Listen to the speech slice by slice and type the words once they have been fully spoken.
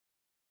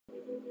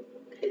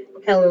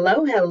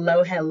Hello,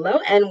 hello,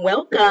 hello, and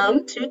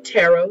welcome to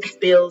Tarot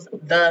Spills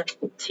the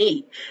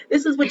Tea.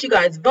 This is what you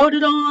guys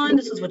voted on.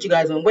 This is what you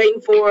guys have been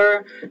waiting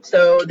for.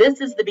 So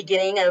this is the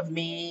beginning of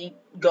me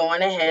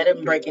going ahead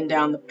and breaking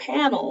down the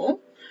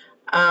panel.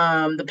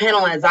 The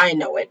panel as I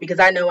know it, because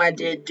I know I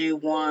did do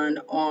one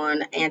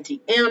on Auntie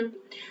M.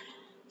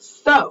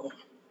 So,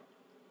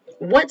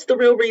 what's the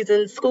real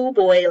reason Skoo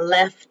Boi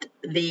left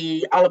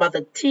the All About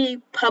the Tea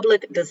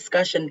public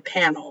discussion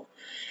panel?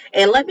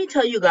 And let me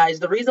tell you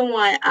guys, the reason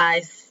why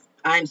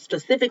I'm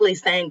specifically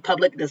saying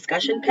public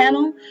discussion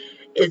panel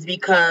is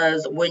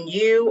because when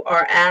you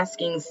are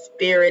asking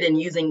spirit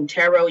and using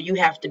tarot, you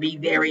have to be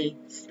very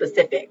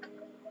specific.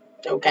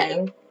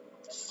 Okay?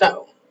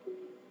 So,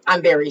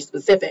 I'm very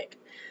specific.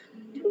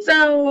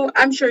 So,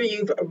 I'm sure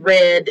you've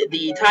read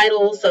the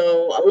title,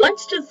 so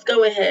let's just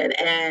go ahead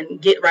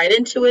and get right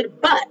into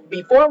it. But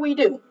before we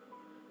do,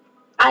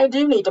 I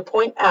do need to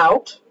point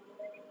out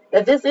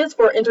that this is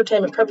for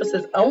entertainment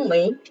purposes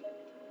only.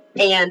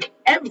 And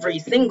every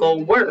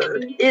single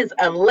word is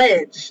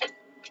alleged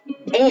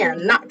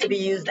and not to be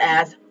used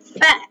as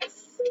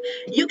facts.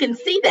 You can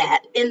see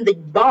that in the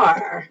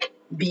bar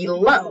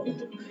below.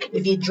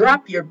 If you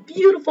drop your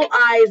beautiful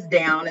eyes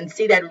down and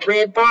see that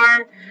red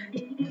bar,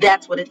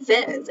 that's what it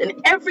says. And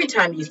every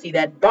time you see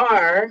that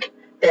bar,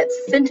 that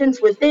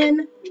sentence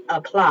within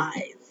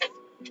applies.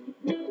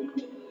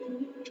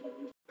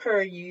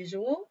 Per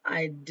usual,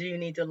 I do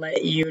need to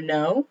let you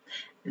know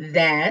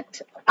that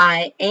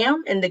I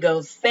am Indigo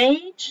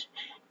Sage,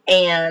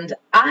 and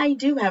I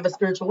do have a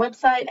spiritual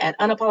website at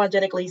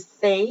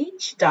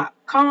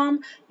unapologeticallysage.com.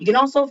 You can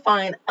also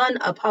find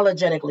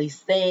Unapologetically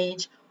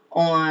Sage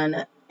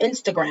on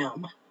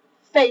Instagram,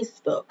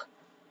 Facebook,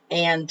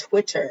 and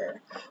Twitter.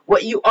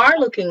 What you are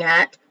looking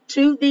at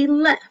to the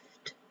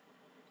left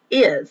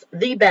is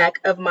the back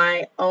of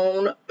my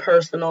own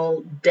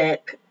personal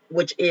deck,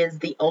 which is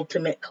the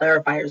Ultimate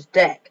Clarifiers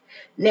deck.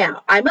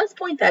 Now, I must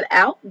point that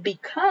out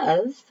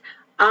because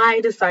I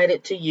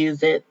decided to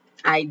use it.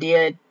 I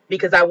did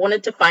because I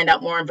wanted to find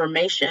out more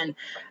information.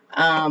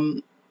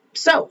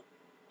 So,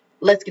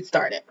 let's get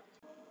started.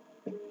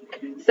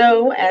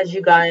 So, as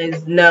you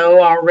guys know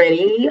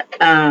already,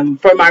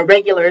 for my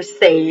regular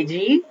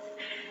Sagies,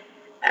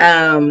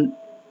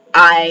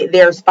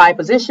 there's 5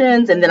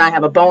 positions, and then I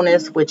have a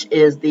bonus, which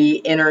is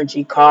the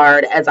energy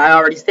card. As I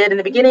already said in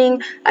the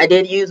beginning, I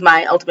did use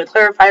my Ultimate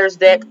Clarifiers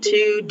deck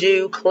to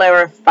do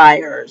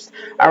clarifiers.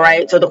 All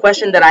right, so the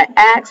question that I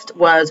asked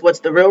was,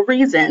 what's the real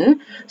reason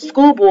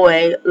Skoo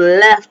Boi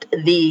left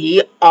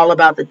the All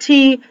About the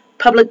Tea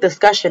public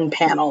discussion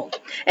panel?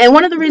 And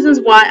one of the reasons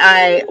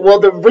why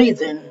the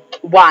reason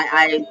why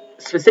I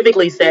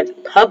specifically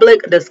said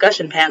public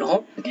discussion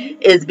panel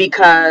is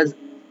because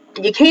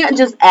you can't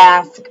just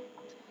ask,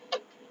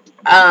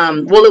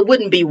 it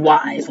wouldn't be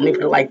wise, let me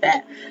put it like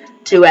that,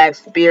 to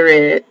ask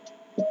spirit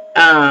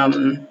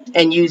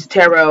and use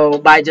tarot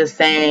by just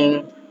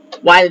saying,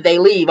 why did they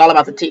leave All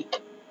About the Tea?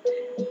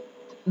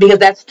 Because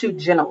that's too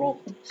general.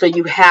 So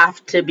you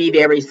have to be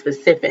very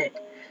specific.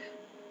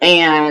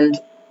 And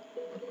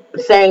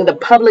saying the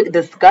public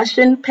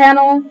discussion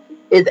panel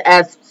is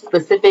as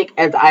specific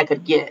as I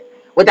could get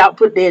without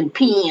putting in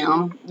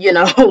PM,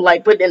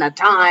 like putting in a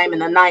time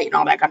and a night and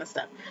all that kind of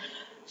stuff.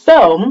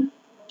 So,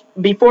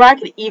 before I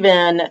could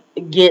even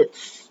get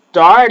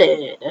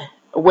started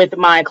with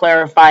my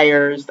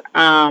clarifiers,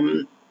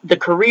 the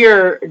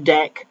career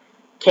deck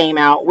came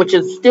out, which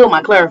is still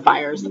my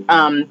clarifiers.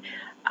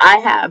 I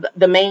have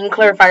the main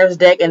clarifiers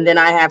deck, and then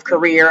I have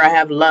career, I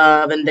have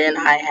love, and then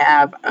I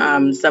have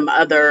some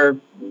other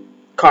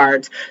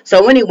cards.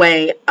 So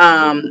anyway,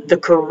 the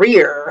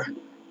career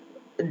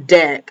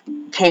deck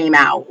came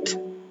out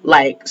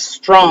like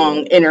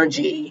strong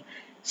energy.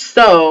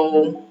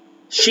 So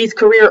she's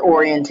career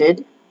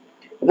oriented,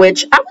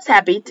 which I was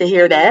happy to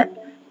hear that.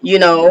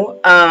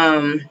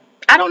 I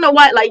don't know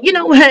why,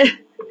 what?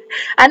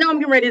 I know I'm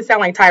getting ready to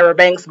sound like Tyra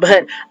Banks,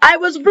 but I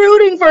was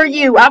rooting for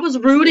you. I was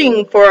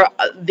rooting for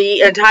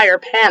the entire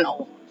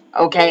panel,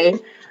 okay?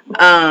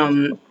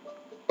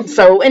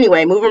 So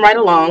anyway, moving right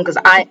along, because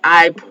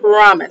I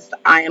promise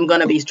I am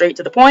going to be straight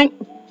to the point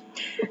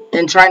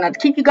and try not to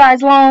keep you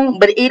guys long,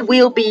 but it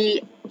will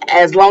be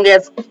as long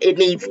as it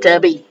needs to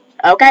be,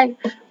 okay?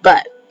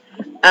 But,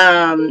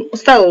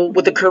 so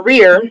with the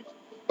career,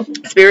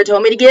 Spirit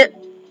told me to get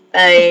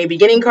a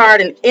beginning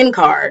card and end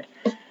card.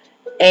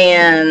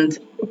 And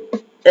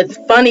it's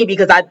funny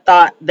because I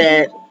thought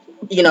that,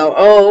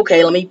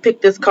 okay, let me pick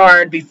this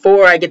card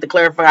before I get the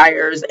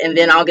clarifiers and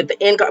then I'll get the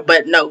end card.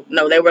 But no,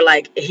 they were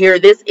like, here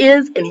this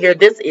is and here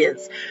this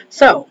is.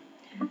 So,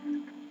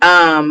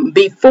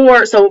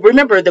 so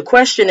remember, the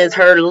question is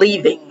her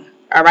leaving.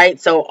 All right.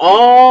 So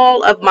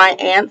all of my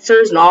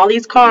answers and all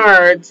these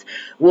cards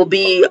will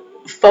be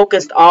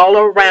focused all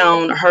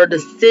around her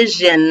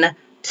decision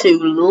to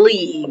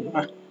leave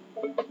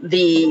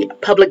the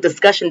public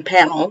discussion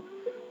panel.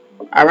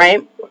 All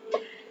right.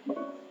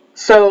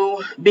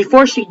 So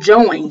before she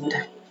joined,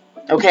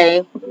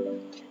 okay,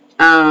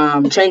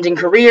 changing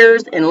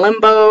careers in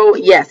limbo.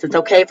 Yes, it's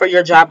okay for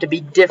your job to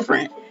be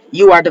different.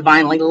 You are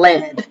divinely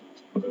led.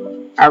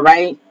 All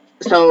right.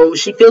 So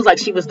she feels like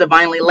she was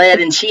divinely led,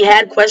 and she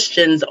had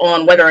questions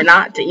on whether or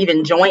not to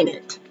even join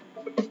it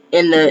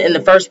in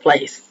the first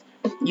place.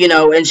 You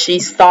know, and she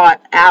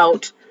sought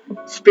out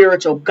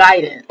spiritual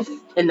guidance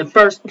in the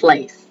first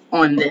place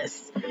on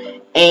this.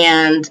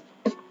 And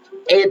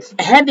it's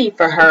heavy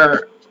for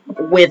her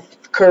with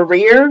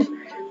career,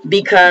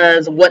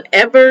 because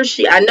whatever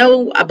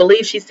I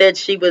believe she said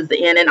she was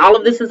in, and all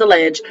of this is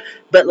alleged,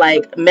 but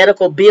like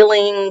medical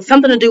billing,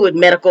 something to do with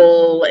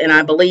medical, and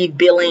I believe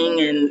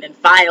billing and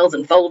files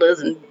and folders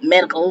and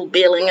medical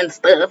billing and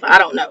stuff. I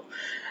don't know.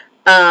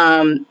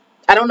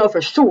 I don't know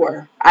for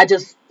sure. I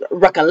just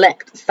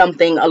recollect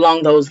something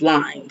along those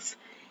lines.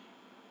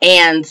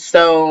 And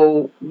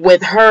so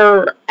with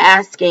her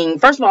asking,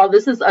 first of all,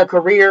 this is a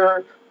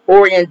career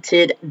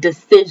oriented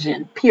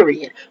decision,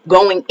 period.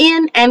 Going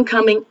in and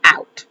coming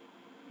out.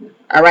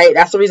 All right.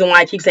 That's the reason why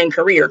I keep saying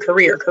career.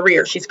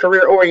 She's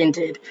career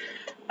oriented.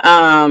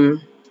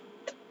 And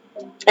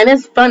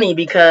it's funny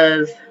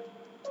because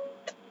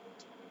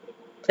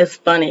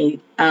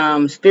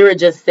Spirit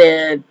just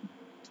said,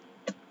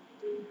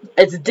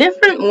 it's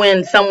different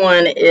when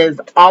someone is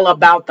all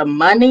about the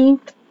money.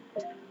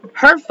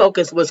 Her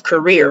focus was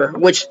career,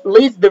 which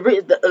leads them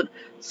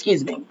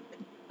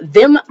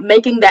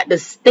making that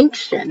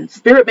distinction,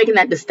 Spirit making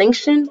that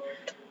distinction,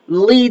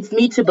 leads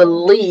me to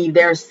believe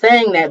they're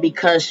saying that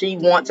because she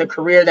wants a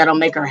career that'll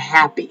make her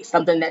happy,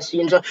 something that she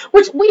enjoys,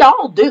 which we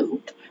all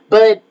do.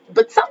 But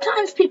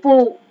sometimes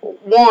people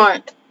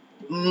want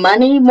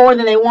money more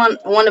than they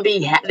want to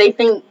be. They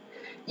think,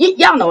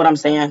 y'all know what I'm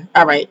saying.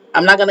 All right,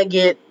 I'm not gonna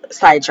get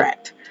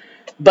sidetracked.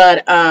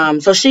 But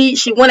so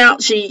she went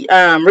out. She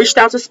reached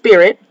out to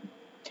Spirit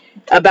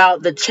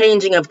about the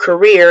changing of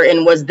career,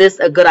 and was this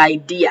a good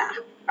idea?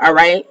 All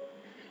right.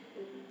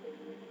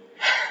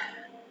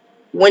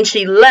 When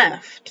she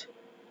left,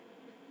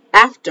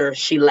 after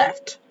she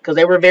left, because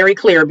they were very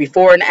clear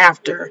before and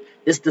after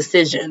this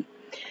decision,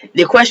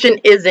 the question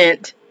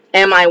isn't,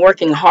 am I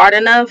working hard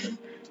enough?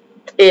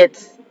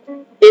 It's,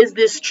 is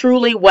this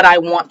truly what I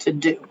want to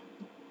do?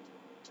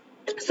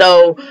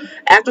 So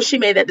after she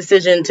made that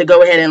decision to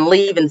go ahead and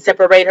leave and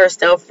separate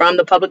herself from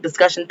the public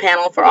discussion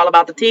panel for All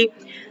About the Tea,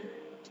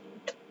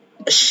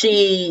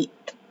 she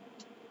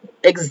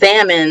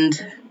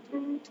examined,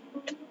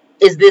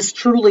 is this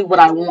truly what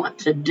I want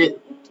to do?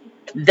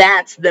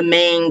 That's the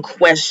main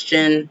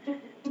question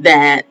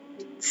that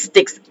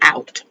sticks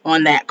out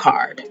on that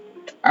card.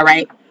 All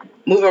right,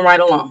 moving right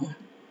along.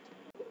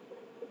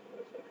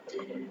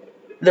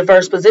 The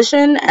first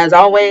position, as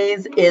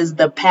always, is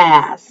the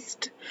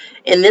past.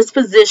 In this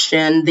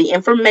position, the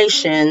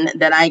information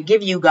that I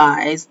give you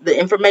guys, the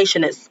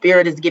information that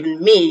Spirit has given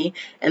me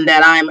and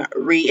that I'm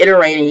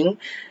reiterating,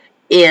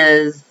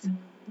 is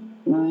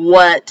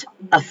what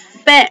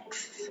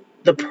affects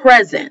the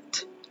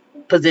present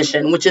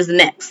position, which is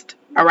next.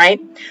 All right.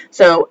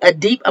 So a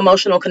deep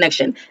emotional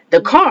connection.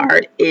 The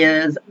card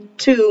is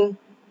 2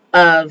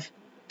 of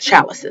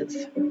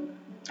chalices.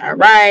 All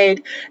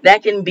right.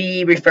 That can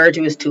be referred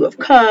to as 2 of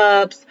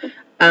cups.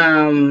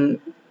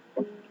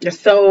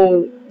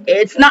 So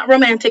it's not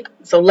romantic.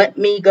 So let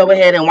me go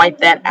ahead and wipe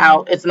that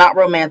out. It's not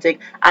romantic.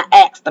 I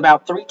asked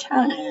about 3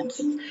 times,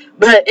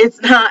 but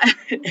it's not.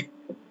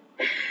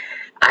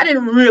 I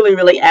didn't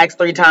really ask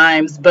 3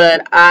 times,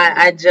 but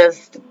I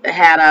just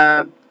had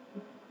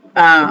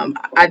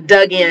I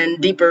dug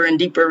in deeper and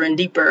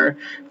deeper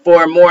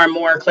for more and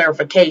more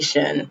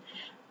clarification.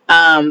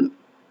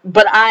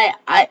 But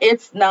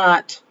it's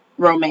not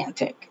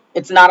romantic.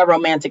 It's not a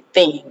romantic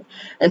thing.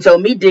 And so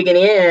me digging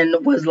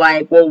in was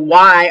like, well,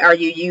 why are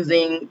you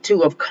using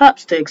 2 of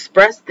cups to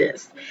express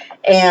this?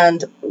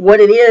 And what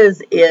it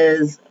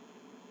is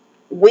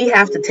we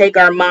have to take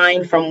our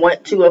mind from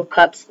what 2 of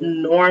cups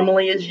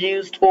normally is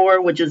used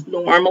for, which is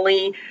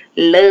normally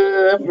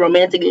love,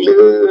 romantic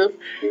love.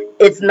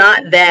 It's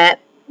not that.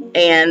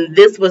 And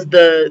this was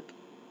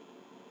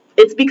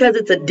it's because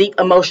it's a deep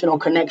emotional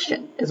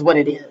connection is what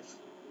it is.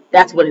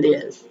 That's what it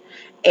is.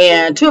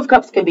 And 2 of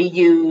cups can be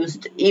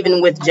used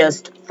even with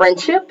just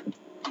friendship.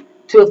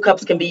 2 of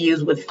cups can be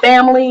used with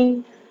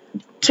family.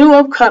 2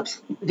 of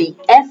cups, the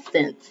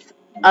essence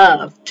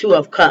of 2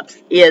 of cups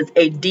is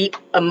a deep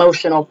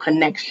emotional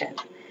connection.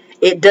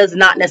 It does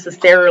not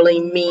necessarily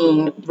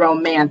mean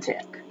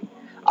romantic,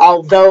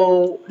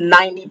 although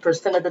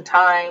 90% of the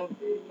time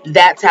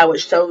that's how it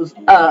shows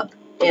up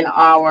in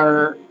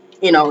our,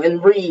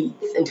 in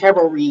reads, in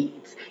tarot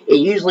reads. It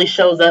usually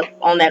shows up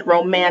on that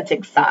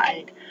romantic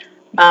side.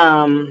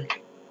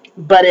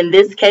 But in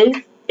this case,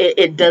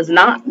 it does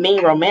not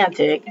mean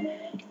romantic.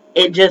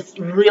 It just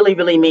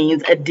really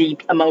means a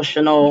deep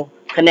emotional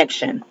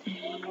connection.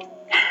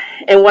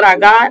 And what I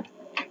got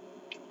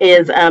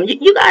is,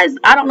 you guys,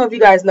 I don't know if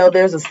you guys know,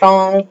 there's a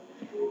song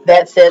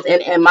that says,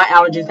 and my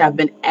allergies have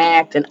been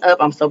acting up.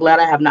 I'm so glad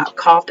I have not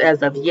coughed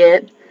as of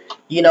yet.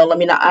 Let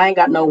me know. I ain't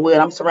got no wood.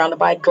 I'm surrounded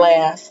by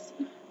glass.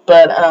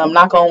 But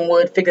knock on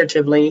wood,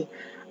 figuratively,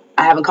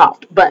 I haven't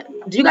coughed.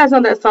 But do you guys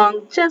know that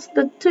song? Just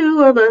the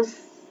 2 of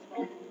us.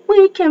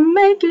 We can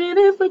make it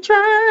if we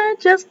try.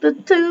 Just the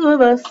 2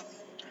 of us.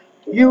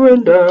 You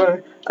and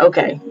I.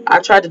 Okay, I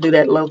tried to do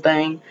that little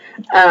thing.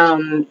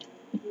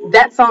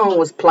 That song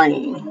was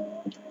playing.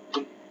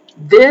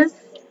 This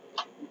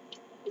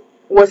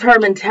was her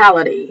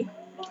mentality,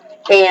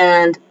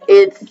 and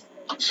it's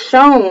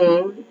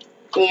shown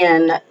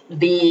in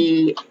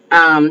the,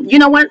 you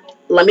know what?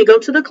 Let me go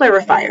to the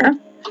clarifier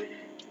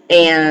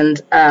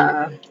and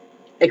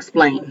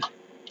explain.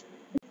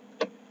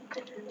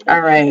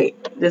 All right,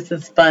 this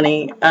is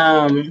funny.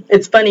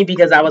 It's funny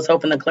because I was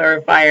hoping the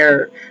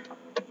clarifier.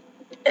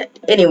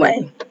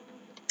 Anyway,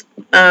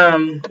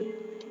 um,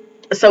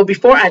 so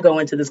before I go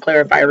into this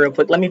clarifier real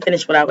quick, let me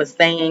finish what I was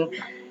saying.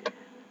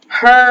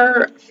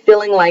 Her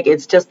feeling like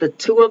it's just the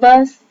two of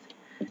us,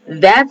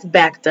 that's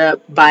backed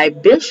up by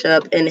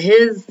Bishop in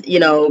his,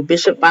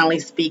 Bishop Finally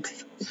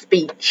Speaks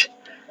speech.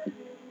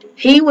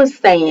 He was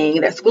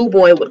saying that Skoo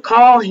Boi would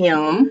call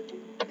him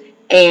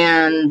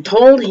and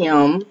told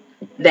him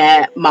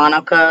that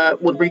Monica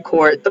would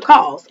record the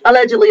calls.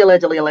 Allegedly.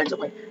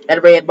 That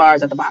red bar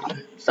is at the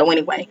bottom. So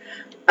anyway,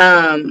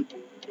 and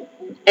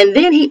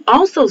then he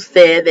also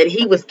said that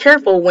he was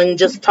careful when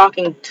just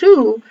talking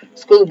to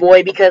Skoo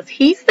Boi because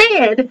he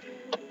said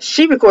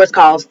she records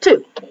calls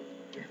too.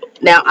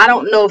 Now, I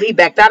don't know if he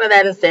backed out of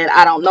that and said,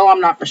 I don't know, I'm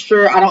not for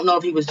sure. I don't know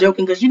if he was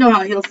joking, because you know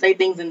how he'll say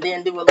things and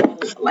then do a little,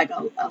 like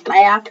a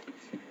laugh.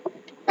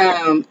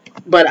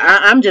 But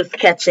I'm just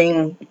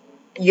catching,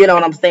 you know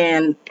what I'm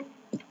saying?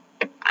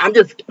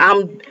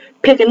 I'm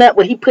picking up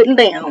what he putting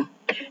down.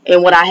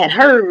 And what I had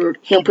heard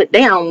him put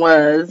down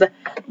was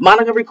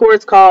Monica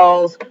records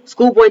calls,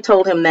 Skoo Boi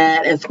told him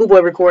that, and Skoo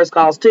Boi records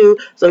calls too,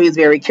 so he's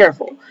very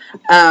careful.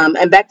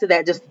 And back to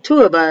that, just the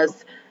two of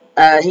us,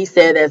 he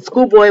said that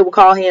Skoo Boi would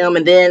call him,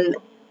 and then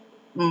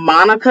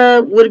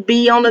Monica would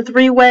be on the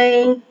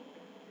three-way.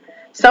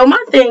 So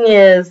my thing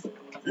is,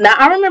 now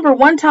I remember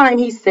one time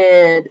he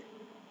said,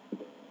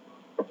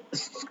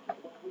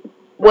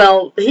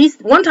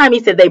 one time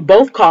he said they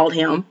both called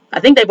him. I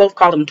think they both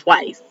called him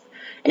twice,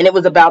 and it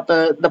was about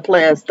the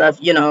player stuff.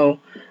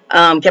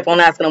 Kept on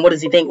asking him, what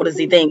does he think? What does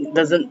he think?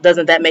 Doesn't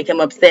that make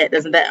him upset?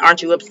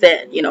 Aren't you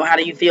upset? How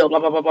do you feel? Blah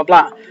blah blah blah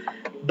blah.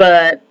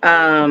 But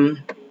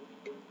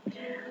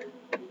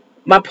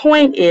my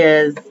point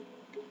is,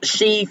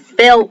 Skoo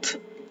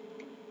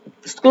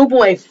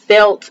Boi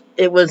felt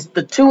it was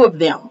the two of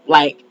them,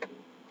 like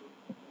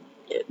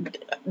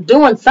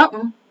doing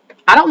something.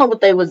 I don't know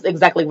what they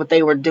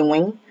were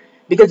doing,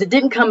 because it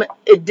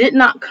did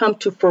not come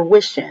to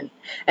fruition.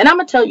 And I'm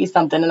gonna tell you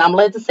something, and I'm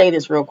led to say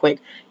this real quick.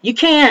 You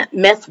can't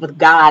mess with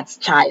God's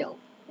child.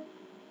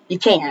 You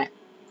can't.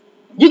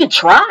 You can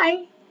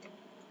try,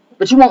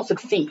 but you won't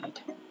succeed.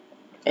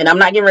 And I'm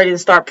not getting ready to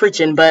start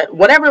preaching, but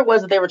whatever it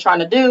was that they were trying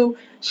to do,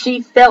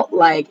 she felt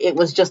like it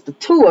was just the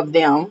two of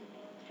them.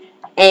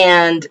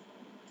 And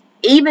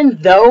even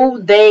though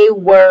they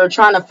were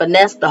trying to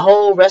finesse the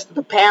whole rest of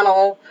the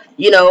panel,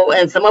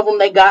 and some of them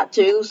they got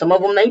to, some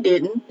of them they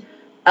didn't.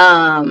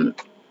 Um,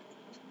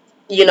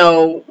 you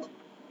know,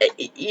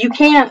 you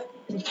can't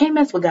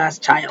mess with God's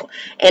child.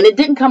 And it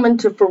didn't come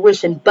into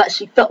fruition, but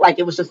she felt like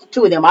it was just the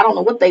two of them. I don't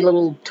know what they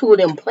little two of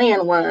them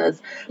plan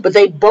was, but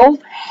they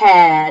both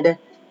had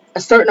a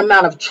certain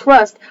amount of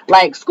trust.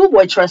 Like Skoo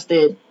Boi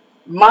trusted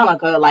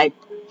Monica like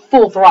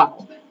full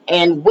throttle,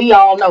 and we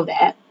all know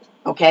that.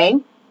 Okay.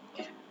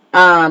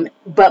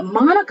 But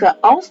Monica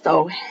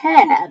also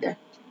had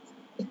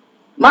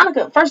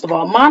first of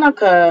all,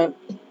 Monica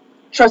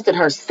trusted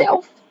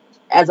herself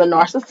as a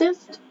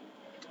narcissist,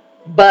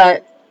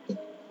 but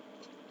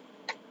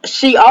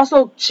she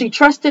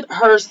trusted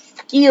her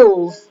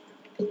skills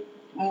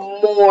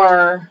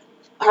more,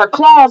 her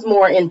claws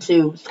more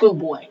into Skoo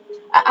Boi.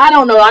 I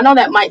don't know. I know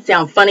that might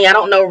sound funny. I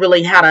don't know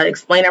really how to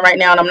explain it right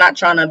now, and I'm not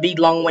trying to be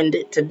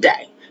long-winded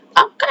today.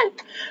 Okay.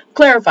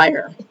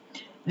 Clarifier.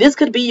 This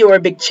could be your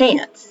big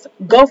chance.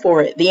 Go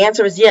for it. The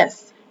answer is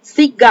yes.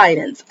 Seek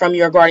guidance from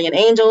your guardian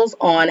angels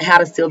on how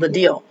to seal the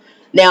deal.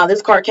 Now,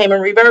 this card came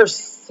in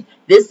reverse.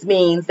 This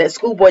means that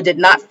Skoo Boi did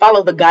not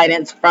follow the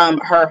guidance from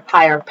her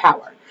higher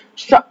power.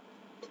 Sure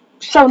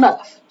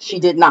enough, she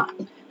did not.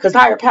 Because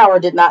higher power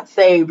did not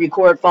say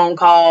record phone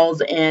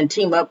calls and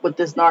team up with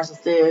this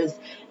narcissist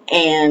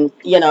and,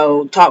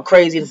 talk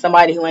crazy to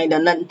somebody who ain't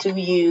done nothing to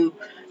you.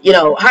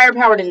 Higher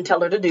power didn't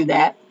tell her to do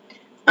that.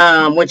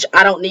 Which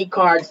I don't need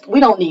cards. We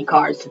don't need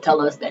cards to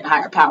tell us that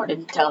higher power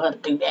didn't tell her to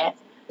do that.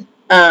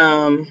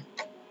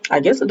 I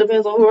guess it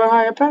depends on who her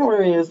higher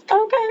power is.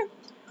 Okay.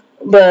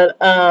 But,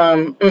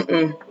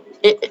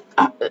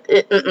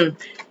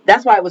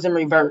 that's why it was in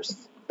reverse.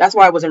 That's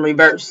why it was in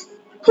reverse.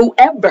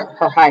 Whoever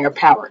her higher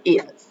power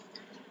is,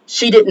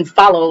 she didn't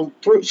follow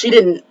through. She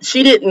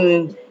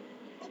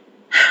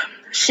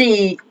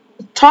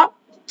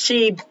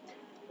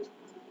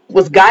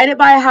was guided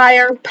by a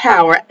higher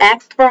power,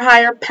 asked for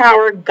higher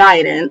power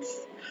guidance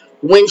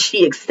when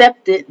she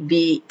accepted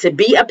to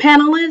be a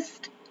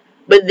panelist,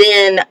 but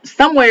then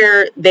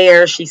somewhere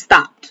there she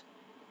stopped.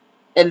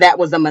 And that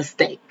was a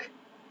mistake.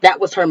 That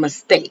was her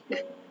mistake.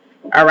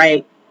 All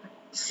right.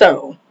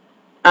 So,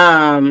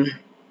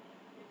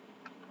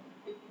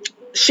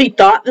 she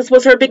thought this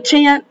was her big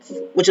chance,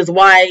 which is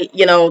why,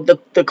 you know, the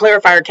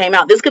clarifier came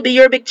out. This could be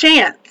your big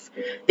chance.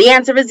 The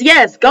answer is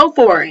yes, go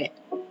for it.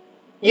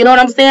 You know what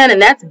I'm saying?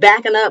 And that's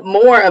backing up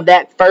more of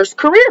that first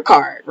career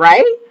card,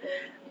 right?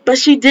 But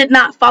she did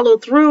not follow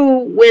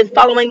through with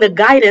following the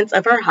guidance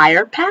of her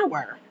higher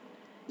power.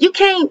 You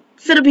can't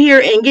sit up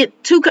here and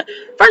get too...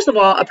 First of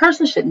all, a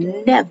person should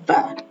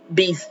never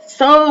be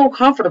so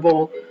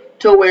comfortable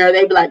to where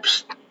they be like,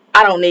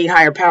 I don't need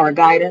higher power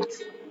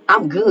guidance.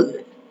 I'm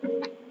good.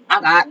 I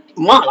got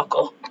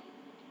Monica.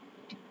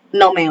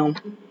 No, ma'am.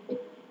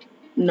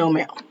 No,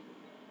 ma'am.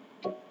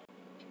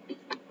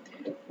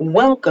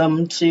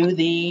 Welcome to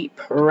the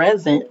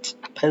present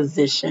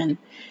position.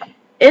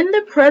 In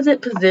the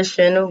present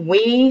position,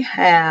 we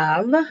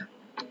have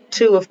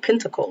Two of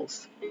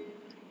Pentacles.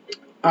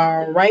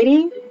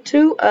 Alrighty,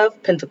 Two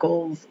of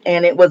Pentacles,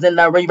 and it was in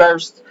the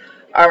reverse.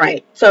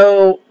 Alright,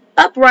 so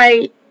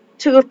upright,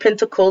 Two of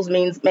Pentacles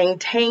means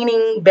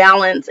maintaining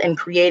balance and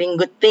creating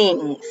good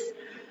things.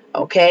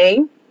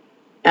 Okay,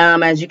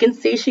 as you can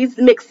see, she's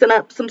mixing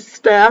up some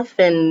stuff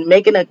and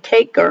making a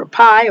cake or a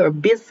pie or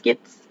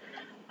biscuits,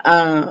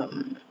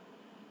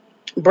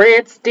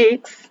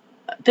 breadsticks.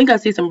 I think I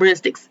see some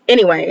breadsticks.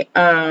 Anyway,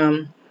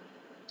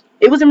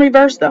 it was in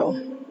reverse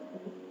though.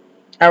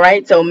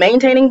 Alright, so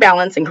maintaining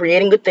balance and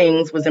creating good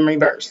things was in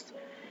reverse,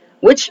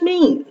 which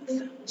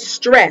means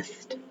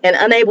stressed and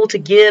unable to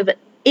give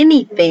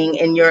anything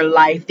in your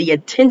life the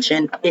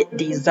attention it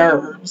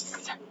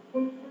deserves.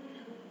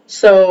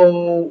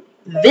 So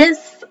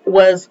this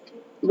was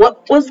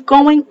what was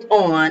going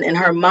on in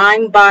her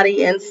mind,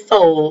 body, and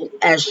soul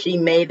as she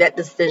made that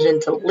decision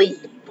to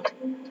leave.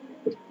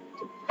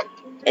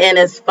 And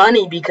it's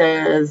funny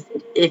because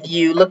if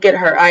you look at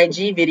her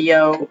IG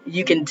video,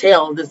 you can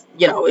tell this,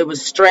 you know, it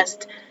was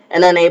stressed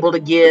and unable to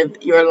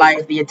give your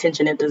life the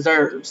attention it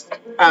deserves.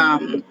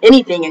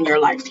 Anything in your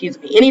life, excuse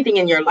me, anything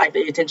in your life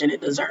the attention it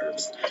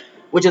deserves.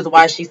 Which is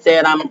why she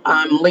said,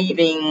 I'm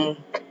leaving.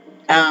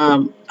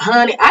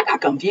 Honey, I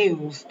got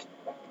confused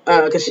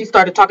because she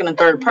started talking in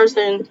third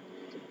person.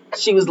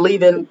 She was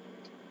leaving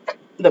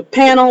the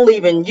panel,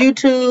 leaving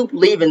YouTube,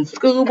 leaving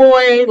Skoo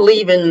Boi,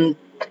 leaving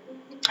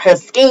her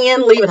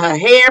skin, leaving her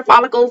hair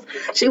follicles.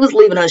 She was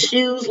leaving her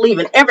shoes,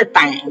 leaving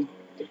everything,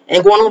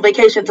 and going on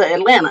vacation to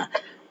Atlanta.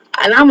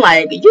 And I'm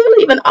like, you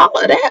leaving all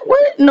of that?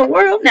 What in the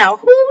world? Now,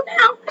 who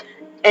now?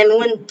 And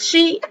when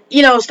she,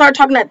 you know, started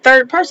talking that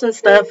third person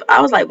stuff,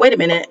 I was like, wait a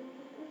minute.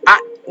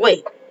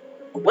 Wait,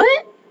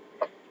 what?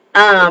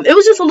 It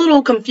was just a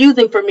little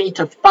confusing for me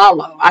to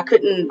follow. I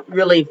couldn't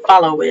really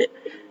follow it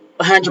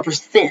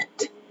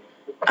 100%.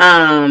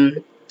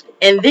 And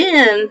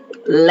then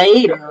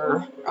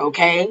later,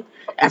 okay,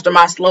 after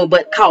my slow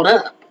butt caught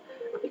up,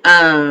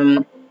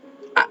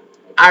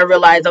 I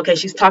realized, okay,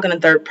 she's talking in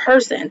third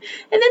person. And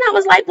then I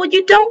was like, well,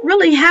 you don't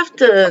really have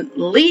to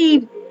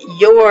leave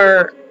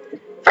your...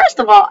 First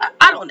of all,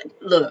 I don't...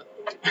 Look,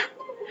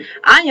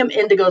 I am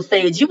indigo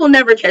sage. You will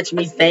never catch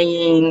me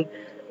saying...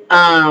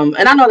 and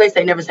I know they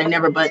say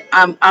never, but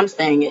I'm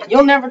saying it.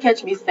 You'll never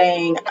catch me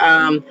saying,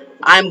 I'm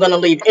going to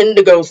leave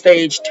indigo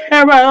sage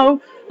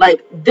tarot.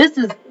 Like,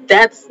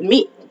 that's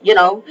me, you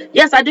know.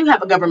 Yes, I do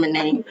have a government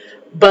name,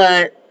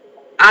 but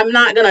I'm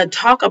not going to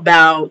talk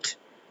about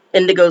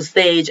indigo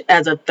sage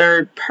as a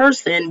third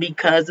person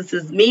because this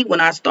is me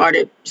when I start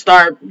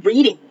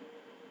reading,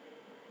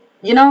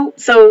 you know.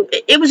 So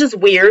it was just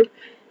weird,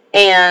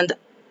 and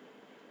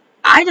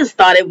I just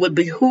thought it would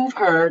behoove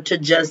her to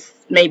just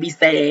maybe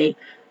say,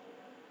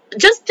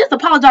 just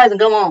apologize and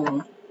go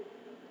on.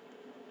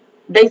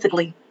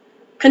 Basically,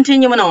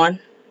 continuing on.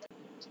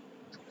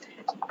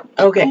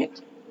 Okay,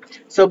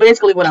 so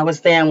basically what I was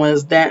saying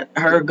was that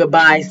her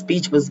goodbye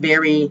speech was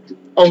very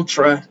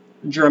ultra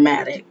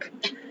dramatic.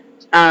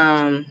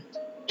 A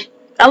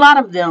lot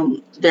of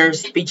them, their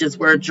speeches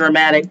were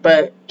dramatic,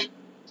 but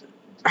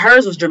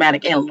hers was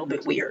dramatic and a little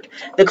bit weird.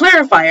 The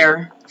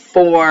clarifier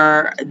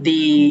for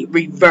the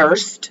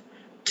reversed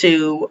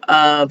Two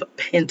of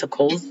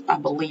Pentacles, I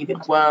believe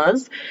it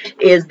was,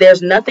 is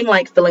there's nothing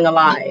like feeling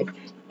alive.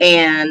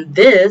 And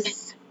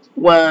this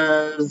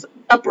was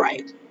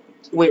upright,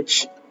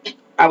 which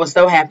I was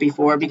so happy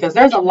for because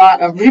there's a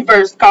lot of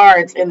reverse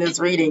cards in this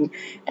reading.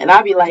 And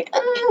I'd be like,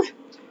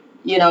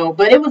 you know,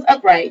 but it was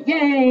upright.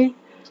 Yay.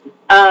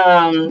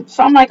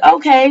 So I'm like,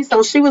 okay,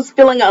 so she was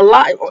feeling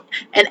alive.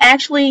 And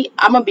actually,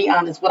 I'm going to be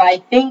honest. What I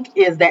think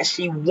is that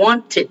she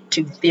wanted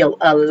to feel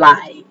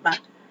alive.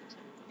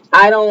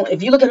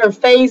 If you look at her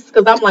face,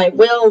 because I'm like,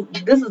 well,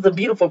 this is a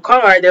beautiful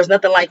card. There's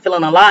nothing like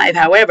feeling alive.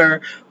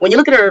 However, when you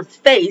look at her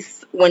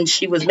face when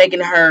she was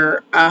making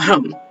her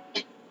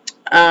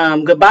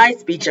goodbye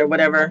speech or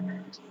whatever,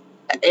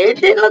 it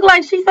didn't look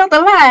like she felt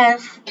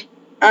alive.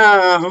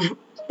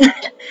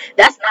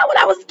 That's not what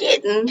I was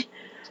getting.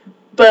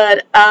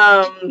 But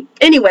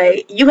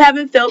anyway, you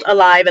haven't felt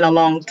alive in a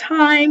long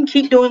time.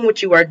 Keep doing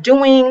what you are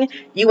doing.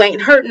 You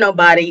ain't hurt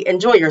nobody.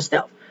 Enjoy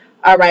yourself.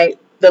 All right.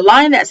 The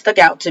line that stuck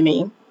out to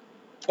me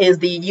is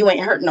the you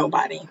ain't hurt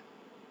nobody.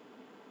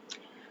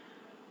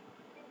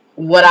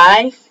 What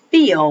I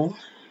feel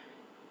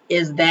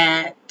is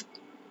that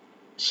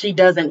she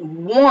doesn't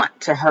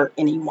want to hurt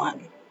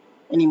anyone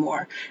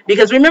anymore.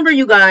 Because remember,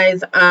 you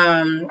guys,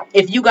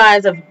 if you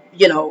guys have,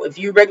 if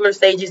you regular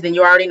stages, then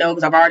you already know,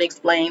 because I've already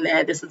explained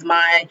that this is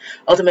my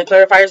Ultimate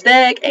Clarifiers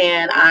deck,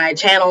 and I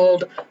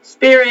channeled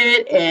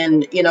Spirit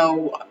and,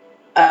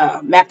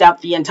 mapped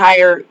out the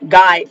entire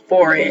guide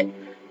for it.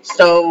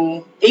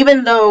 So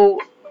even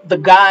though the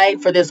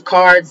guide for this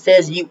card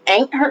says you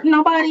ain't hurting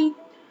nobody,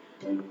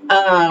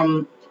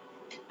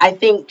 I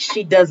think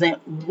she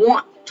doesn't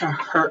want to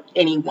hurt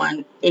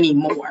anyone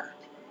anymore.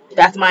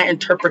 That's my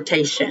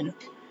interpretation.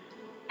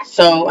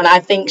 So, and I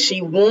think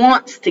she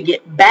wants to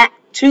get back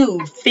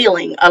to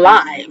feeling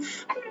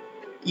alive,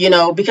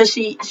 because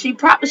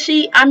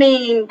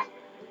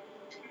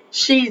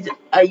she's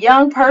a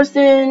young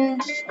person,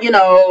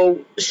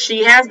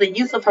 she has the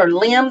use of her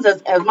limbs,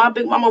 as my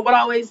big mama would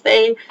always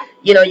say,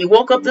 you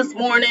woke up this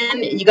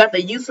morning, you got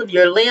the use of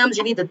your limbs,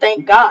 you need to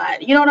thank God.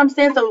 You know what I'm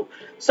saying?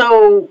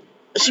 So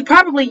she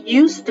probably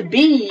used to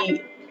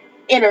be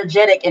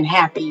energetic and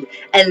happy,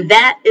 and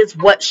that is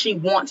what she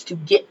wants to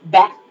get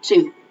back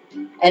to,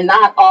 and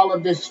not all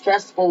of this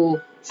stressful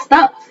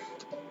stuff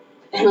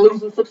and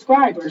losing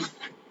subscribers.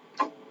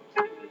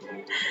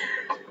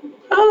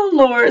 Oh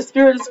Lord,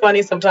 Spirit is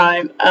funny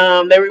sometimes.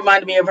 They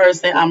reminded me of her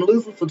saying, "I'm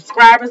losing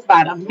subscribers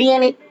by the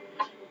minute."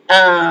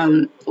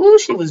 Ooh,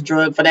 she was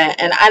drugged for that,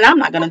 and I'm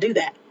not gonna do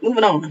that.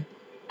 Moving on.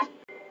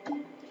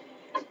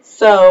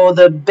 So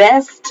the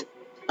best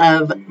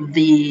of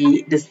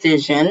the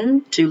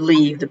decision to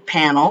leave the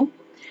panel,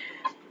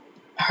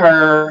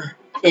 her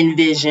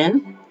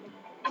envision,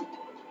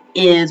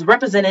 is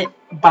represented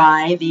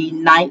by the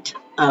Knight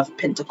of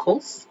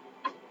Pentacles.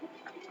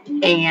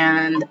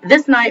 And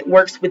this knight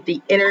works with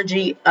the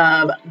energy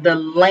of the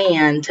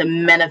land to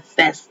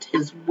manifest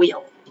his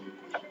will.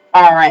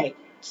 All right.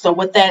 So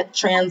what that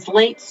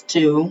translates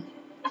to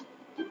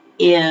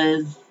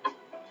is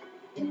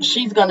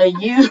she's going to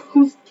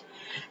use,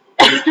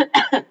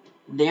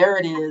 there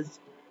it is,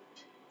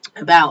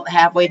 about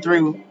halfway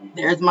through.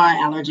 There's my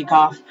allergy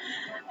cough.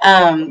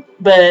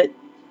 But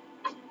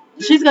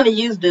she's going to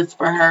use this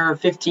for her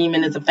 15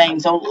 minutes of fame.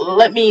 So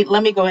let me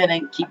go ahead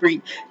and keep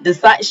reading.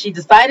 She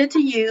decided to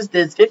use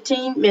this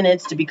 15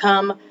 minutes to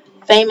become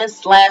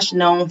famous /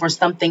 known for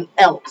something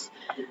else.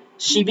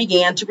 She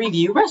began to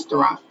review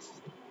restaurants.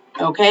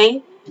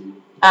 Okay?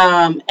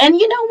 And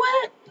you know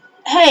what?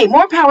 Hey,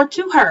 more power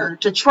to her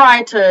to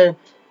try to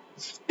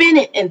spin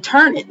it and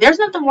turn it. There's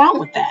nothing wrong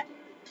with that.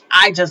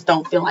 I just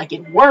don't feel like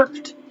it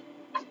worked.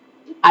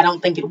 I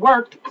don't think it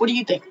worked. What do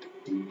you think?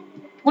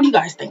 What do you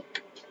guys think?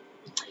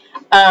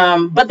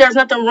 But there's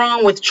nothing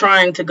wrong with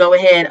trying to go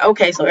ahead.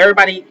 Okay, so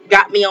everybody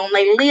got me on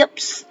their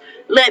lips.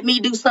 Let me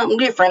do something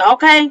different.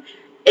 Okay,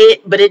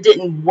 but it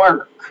didn't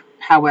work.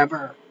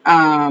 However,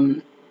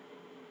 I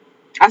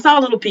saw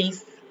a little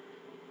piece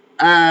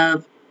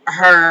of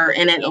her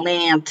in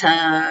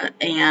Atlanta,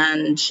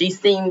 and she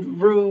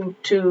seemed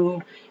rude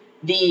to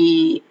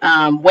the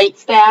wait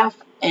staff,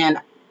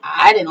 and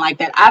I didn't like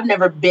that. I've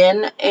never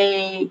been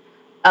a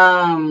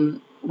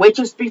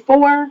waitress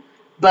before,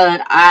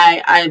 but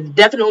I've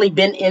definitely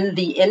been in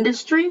the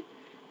industry,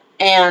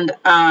 and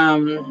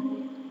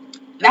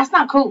that's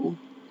not cool.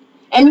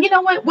 And you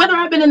know what? Whether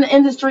I've been in the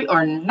industry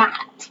or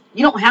not,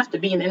 you don't have to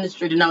be in the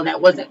industry to know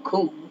that wasn't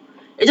cool.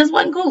 It just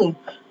wasn't cool.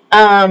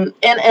 And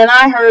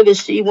I heard that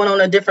she went on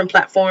a different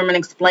platform and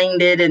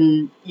explained it,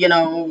 and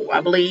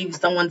I believe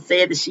someone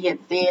said that she had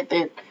said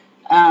that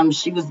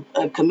she was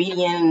a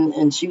comedian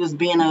and she was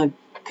being a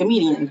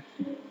comedian.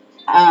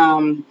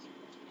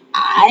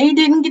 I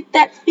didn't get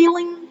that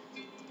feeling.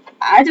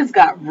 I just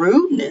got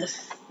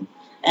rudeness.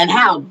 And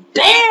how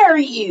dare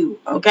you?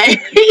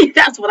 Okay,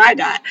 that's what I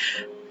got.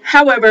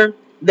 However,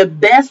 the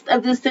best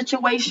of this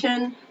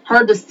situation,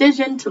 her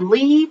decision to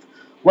leave,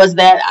 was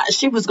that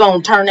she was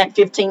going to turn that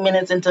 15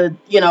 minutes into,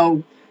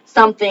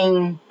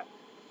 something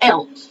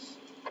else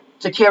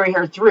to carry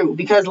her through.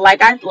 Because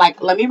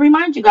let me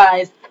remind you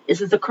guys, this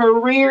is a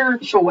career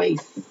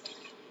choice.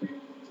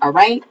 All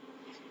right?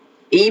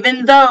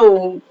 Even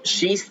though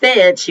she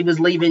said she was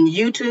leaving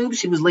YouTube,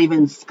 she was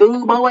leaving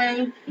Skoo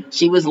Boi,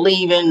 she was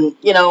leaving,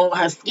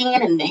 her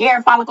skin and the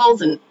hair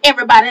follicles and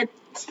everybody,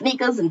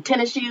 sneakers and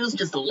tennis shoes,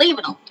 just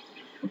leaving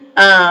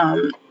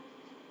them.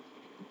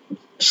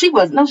 She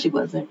wasn't. No, she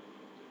wasn't.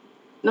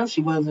 No,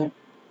 she wasn't.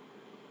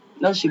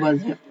 No, she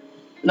wasn't.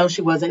 No,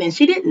 she wasn't. And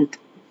she didn't.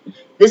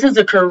 This is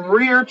a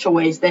career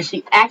choice that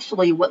she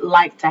actually would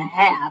like to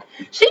have.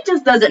 She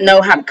just doesn't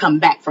know how to come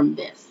back from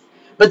this.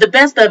 But the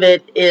best of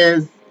it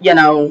is,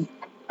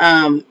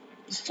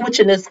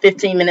 switching this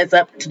 15 minutes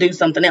up to do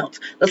something else.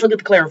 Let's look at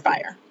the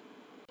clarifier.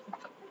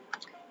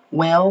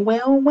 Well.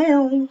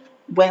 Look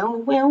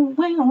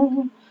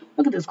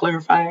at this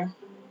clarifier.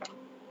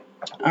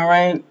 All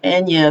right.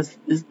 And yes,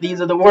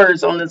 these are the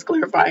words on this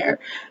clarifier.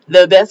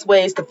 The best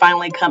way is to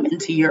finally come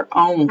into your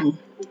own.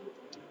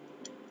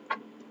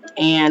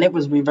 And it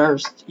was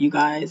reversed, you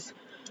guys.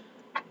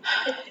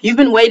 You've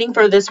been waiting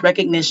for this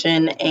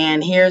recognition,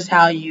 and here's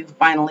how you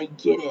finally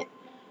get it.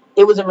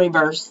 It was in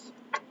reverse.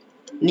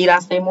 Need I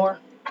say more?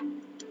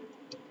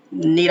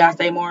 Need I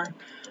say more?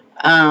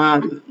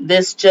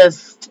 This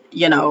just,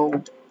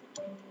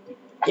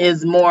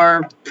 is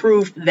more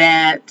proof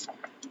that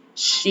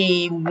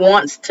she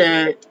wants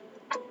to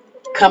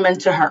come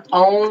into her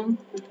own,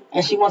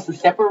 and she wants to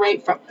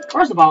separate from,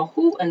 first of all,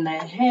 who in the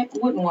heck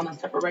wouldn't want to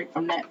separate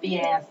from that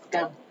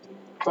fiasco,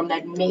 from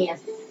that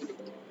mess?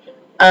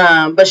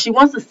 But she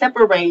wants to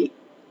separate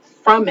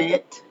from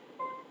it,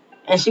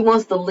 and she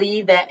wants to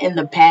leave that in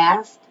the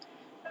past.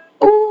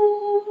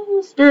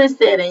 Ooh, Spirit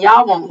said, and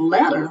y'all won't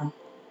let her.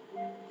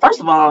 First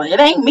of all, it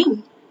ain't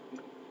me.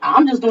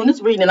 I'm just doing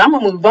this reading, and I'm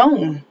gonna move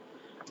on.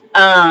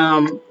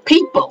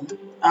 People,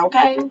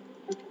 okay?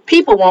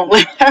 People won't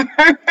let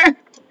her.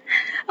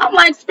 I'm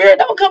like, Spirit,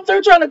 don't come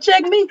through trying to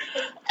check me.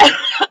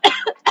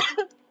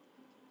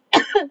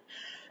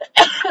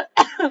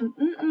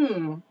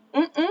 Mm-mm.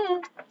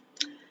 Mm-mm.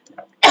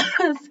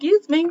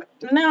 Excuse me.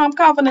 Now I'm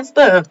coughing and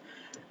stuff.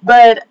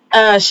 But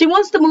she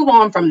wants to move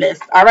on from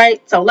this. All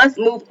right. So let's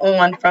move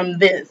on from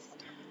this.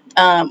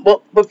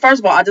 But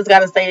first of all, I just got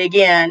to say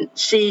again,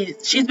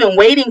 she's been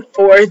waiting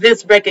for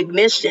this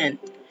recognition,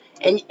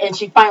 and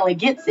she finally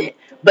gets it.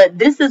 But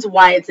this is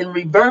why it's in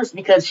reverse,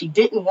 because she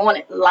didn't want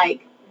it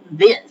like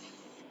this.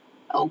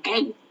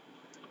 Okay.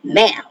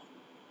 Now,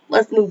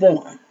 let's move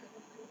on.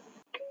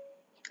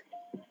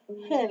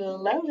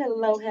 Hello,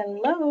 hello,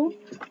 hello.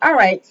 All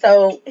right,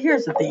 so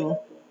here's the thing.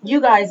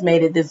 You guys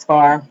made it this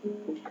far.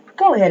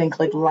 Go ahead and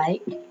click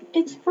like.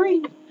 It's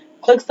free.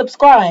 Click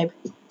subscribe.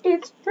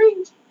 It's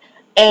free.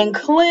 And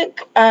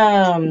click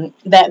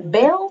that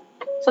bell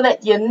so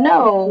that you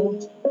know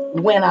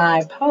when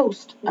I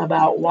post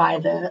about why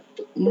the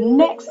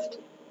next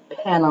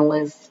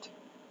panelist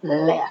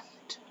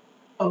left.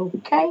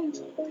 Okay?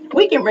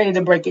 We get ready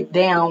to break it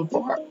down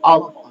for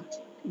all of them.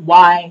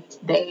 Why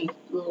they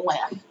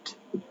left.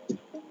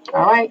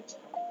 All right?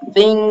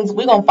 Things,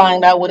 we're going to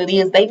find out what it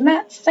is they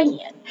not saying.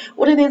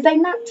 What it is they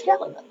not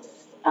telling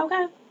us.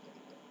 Okay?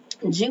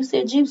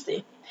 Juicy,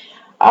 juicy.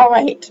 All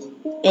right.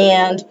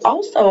 And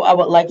also, I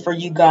would like for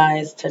you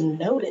guys to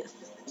notice,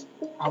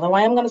 although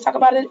I am going to talk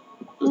about it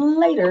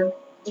later,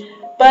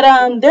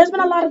 but there's been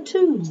a lot of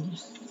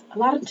twos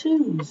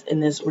in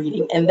this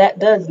reading, and that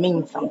does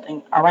mean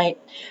something. All right.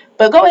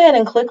 But go ahead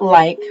and click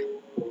like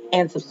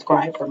and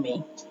subscribe for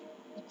me.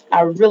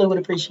 I really would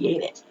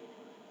appreciate it.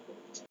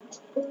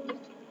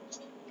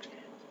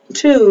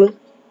 Two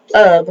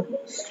of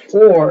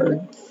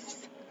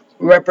Swords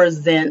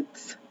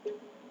represents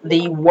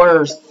the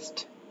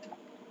worst.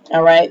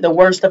 All right, the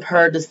worst of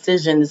her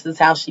decision. This is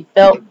how she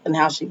felt and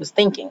how she was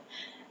thinking.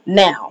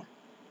 Now,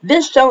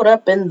 this showed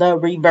up in the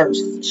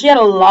reverse. She had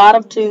a lot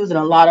of twos and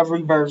a lot of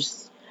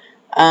reverse.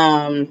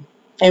 And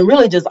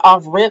really just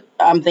off rip,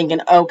 I'm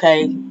thinking,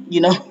 okay,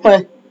 you know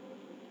what?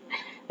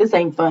 This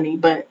ain't funny,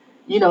 but,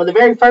 the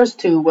very first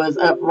two was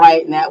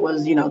upright, and that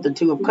was, the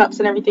Two of Cups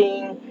and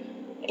everything.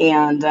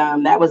 And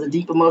that was a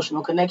deep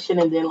emotional connection.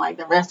 And then, like,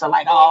 the rest are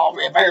like, oh,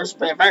 reverse.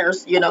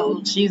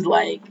 She's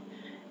like,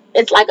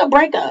 it's like a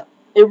breakup.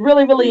 It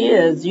really, really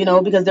is,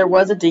 because there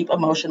was a deep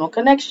emotional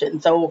connection.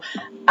 So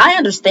I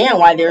understand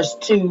why there's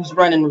twos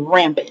running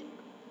rampant.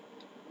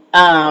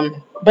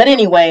 But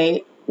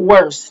anyway,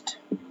 worst.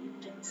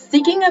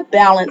 Seeking a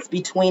balance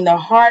between the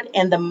heart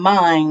and the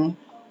mind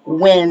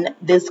when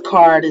this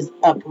card is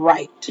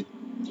upright.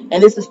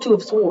 And this is Two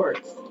of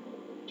Swords.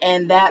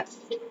 And that's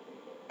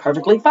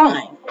perfectly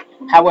fine.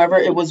 However,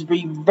 it was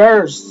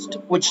reversed,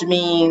 which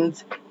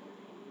means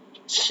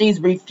she's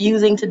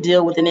refusing to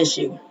deal with an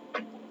issue.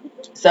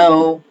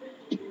 So,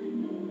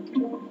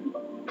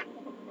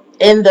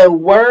 in the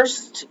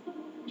worst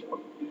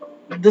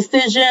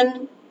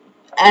decision,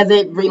 as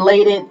it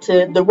related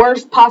to the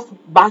worst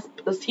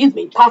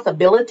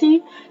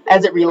possibility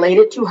as it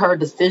related to her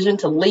decision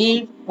to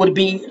leave, would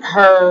be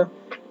her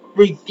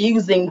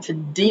refusing to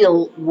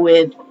deal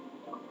with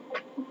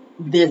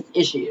this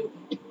issue.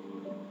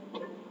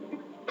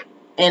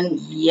 And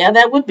yeah,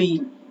 that would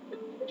be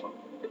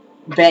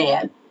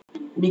bad,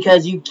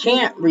 because you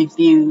can't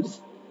refuse.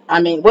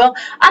 I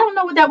don't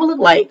know what that would look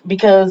like,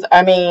 because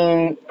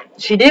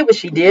she did what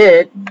she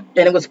did, and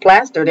it was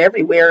plastered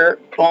everywhere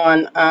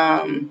on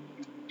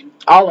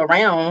all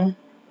around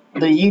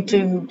the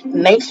YouTube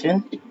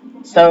nation.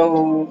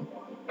 So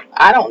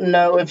I don't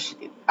know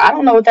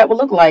what that would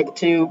look like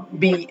to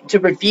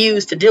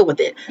refuse to deal with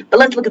it. But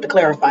let's look at the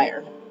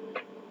clarifier.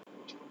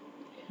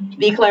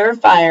 The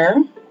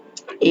clarifier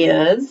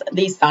is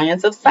the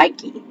Science of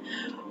Psyche,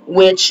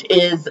 which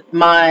is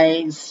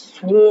my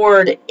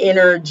sword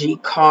energy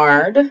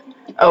card.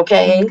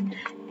 Okay.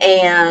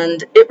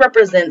 And it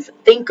represents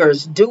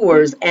thinkers,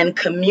 doers, and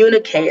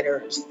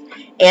communicators.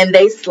 And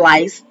they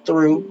slice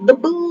through the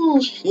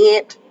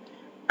bullshit.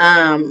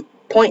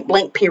 Point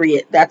blank,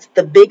 period. That's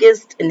the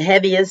biggest and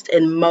heaviest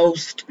and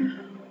most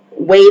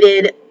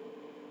weighted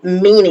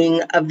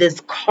meaning of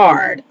this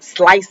card.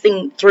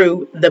 Slicing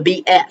through the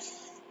BS.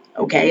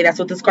 Okay, that's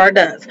what this card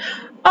does.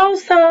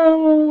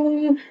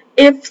 Also,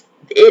 if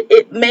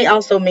it may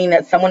also mean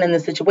that someone in the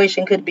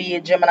situation could be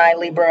a Gemini,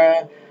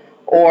 Libra,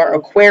 or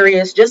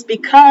Aquarius, just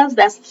because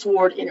that's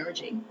sword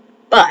energy.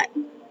 But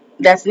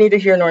That's neither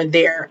here nor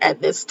there at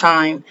this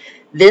time.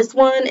 This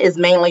one is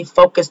mainly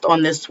focused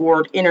on this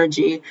sword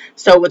energy,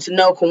 so it's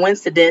no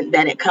coincidence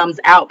that it comes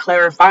out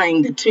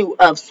clarifying the two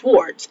of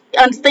swords.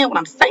 You understand what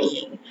I'm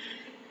saying?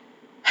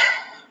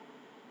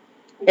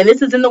 And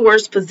this is in the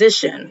worst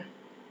position,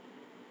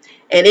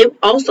 and it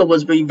also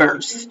was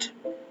reversed.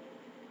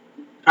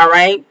 All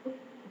right,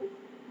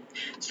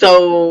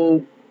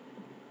 so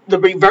the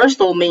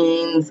reversal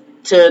means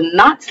to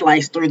not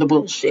slice through the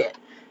bullshit,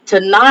 to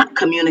not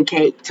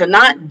communicate, to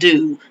not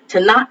do,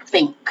 to not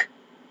think.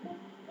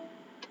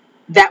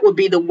 That would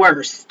be the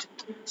worst.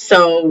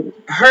 So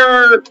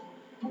her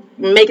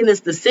making this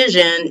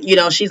decision, you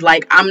know, she's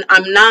like, I'm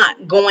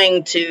not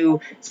going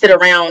to sit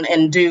around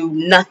and do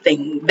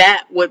nothing.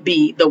 That would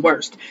be the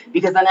worst.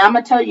 Because then I'm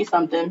gonna tell you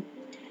something.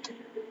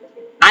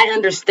 I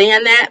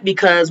understand that,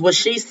 because what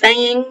she's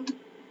saying,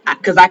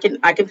 because I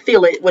can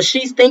feel it. What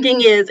she's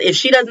thinking is, if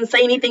she doesn't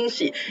say anything,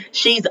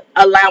 she's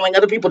allowing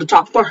other people to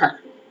talk for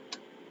her,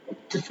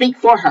 to speak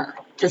for her,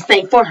 to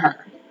say for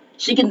her.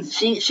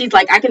 She's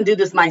like, I can do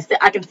this myself.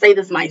 I can say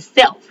this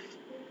myself.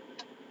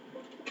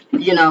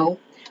 You know,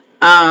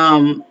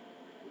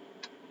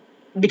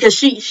 because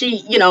she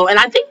you know, and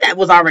I think that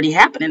was already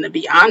happening, to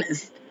be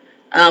honest,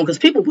 because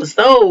people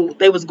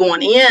they was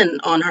going in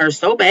on her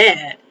so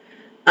bad.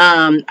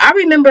 I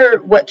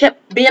remember what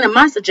kept being in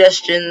my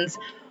suggestions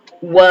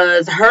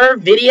was her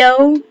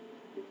video,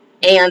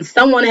 and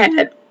someone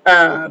had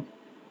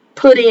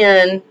put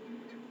in,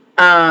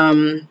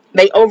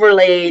 they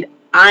overlaid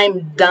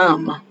 "I'm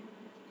dumb"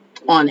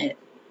 on it,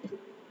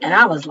 and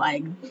I was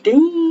like,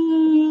 damn,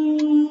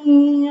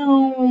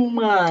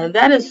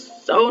 that is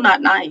so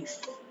not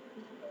nice.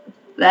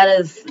 That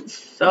is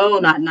so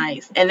not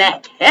nice. And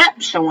that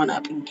kept showing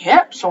up and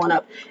kept showing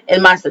up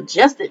in my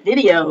suggested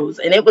videos.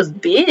 And it was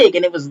big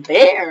and it was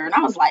there. And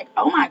I was like,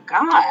 oh my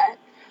God.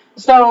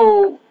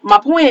 So my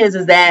point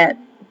is that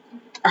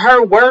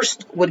her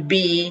worst would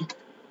be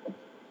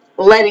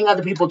letting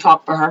other people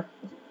talk for her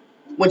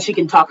when she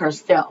can talk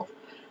herself.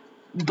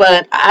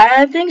 But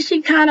I think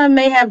she kind of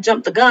may have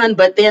jumped the gun.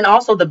 But then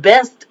also the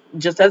best,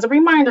 just as a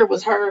reminder,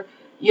 was her,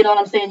 you know what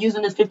I'm saying,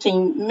 using this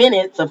 15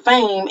 minutes of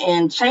fame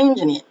and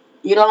changing it.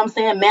 You know what I'm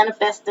saying?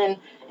 Manifesting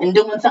and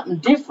doing something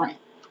different,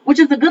 which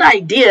is a good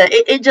idea.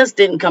 It just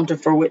didn't come to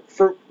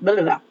fruition.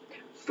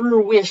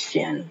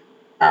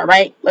 All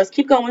right, let's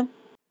keep going.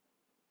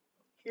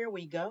 Here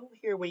we go.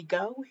 Here we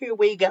go. Here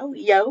we go.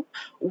 Yo,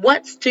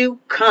 what's to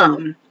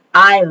come?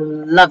 I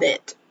love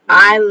it.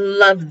 I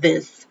love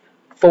this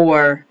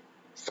for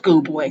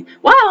Skoo Boi.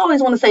 Well, I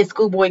always want to say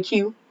Skoo Boi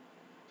Q.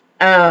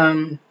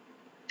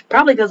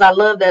 Probably because I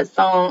love that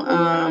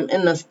song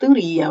in the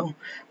studio.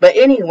 But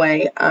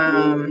anyway,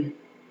 all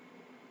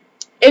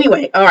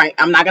right.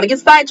 I'm not gonna get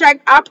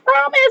sidetracked, I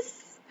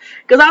promise.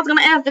 Because I was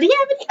gonna ask, did he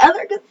have any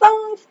other good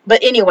songs?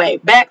 But anyway,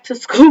 back to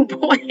Skoo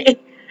Boi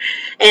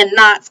and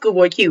not Skoo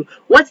Boi Q.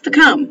 What's to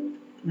come?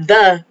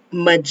 The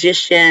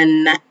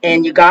Magician.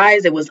 And you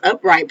guys, it was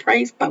upright.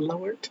 Praise the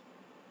Lord.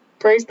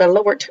 Praise the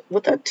Lord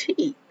with a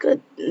T.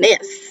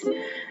 Goodness.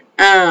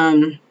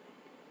 And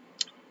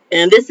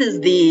this is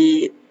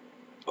the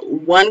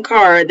one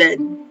card that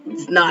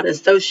is not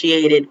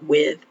associated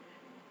with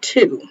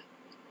two.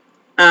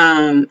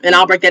 And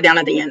I'll break that down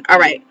at the end. All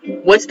right.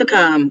 What's to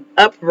come?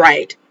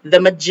 Upright. The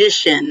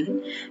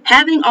Magician.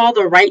 Having all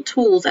the right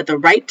tools at the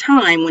right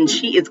time when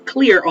she is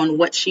clear on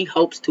what she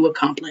hopes to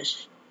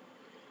accomplish.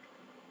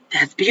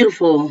 That's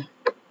beautiful.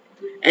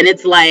 And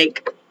it's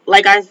like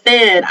I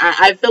said,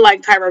 I feel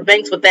like Tyra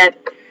Banks with that,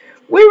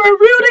 we were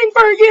rooting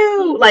for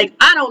you. Like,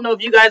 I don't know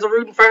if you guys are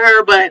rooting for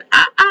her, but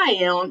I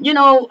am. You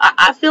know,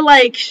 I feel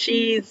like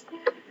she's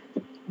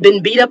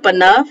been beat up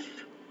enough.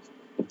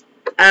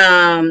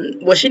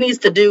 What she needs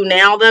to do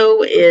now,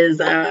 though, is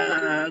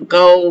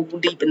go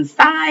deep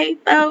inside,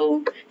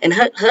 though, and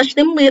hush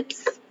them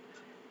lips.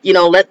 You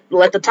know,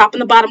 let the top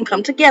and the bottom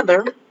come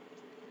together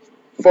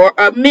for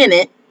a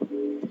minute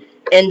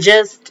and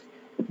just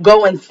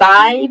go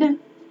inside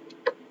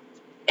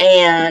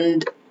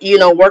and, you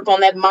know, work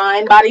on that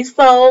mind, body,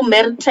 soul,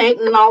 meditate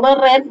and all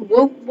of that,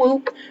 whoop,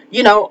 whoop,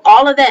 you know,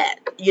 all of that,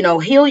 you know,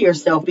 heal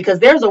yourself, because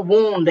there's a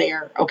wound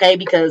there, okay,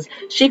 because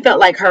she felt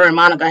like her and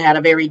Monica had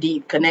a very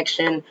deep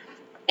connection,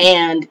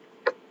 and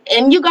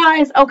you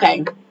guys,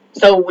 okay,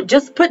 so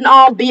just putting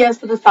all BS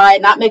to the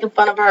side, not making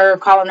fun of her,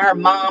 calling her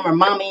mom or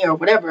mommy or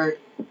whatever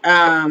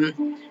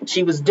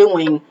she was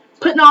doing,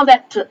 putting all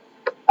that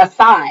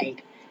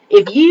aside.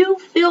 If you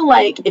feel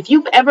like, if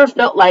you've ever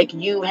felt like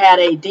you had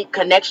a deep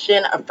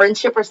connection, a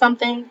friendship or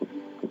something,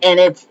 and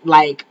it's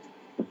like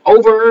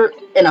over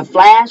in a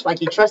flash,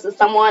 like you trusted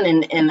someone,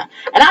 and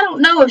I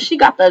don't know if she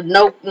got the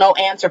no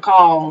answer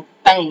call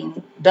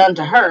thing done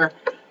to her,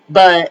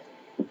 but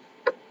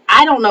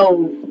I don't know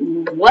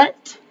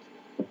what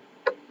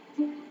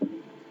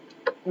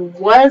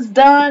was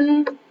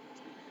done.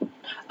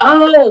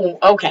 Oh,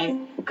 okay.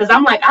 Because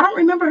I'm like, I don't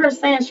remember her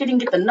saying she didn't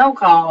get the no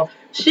call.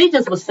 She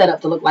just was set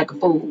up to look like a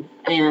fool.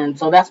 And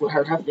so that's what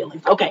hurt her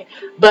feelings. Okay.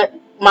 But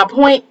my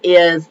point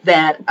is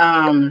that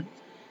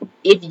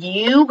if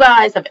you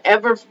guys have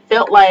ever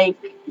felt like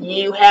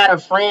you had a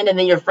friend and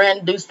then your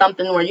friend do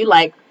something where you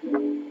like,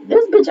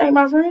 this bitch ain't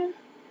my friend.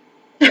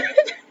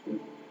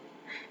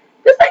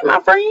 This ain't my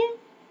friend.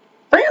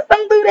 Friends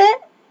don't do that.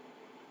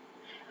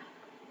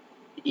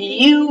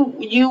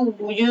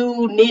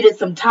 You needed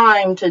some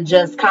time to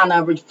just kind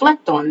of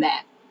reflect on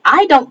that.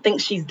 I don't think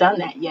she's done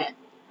that yet.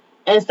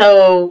 And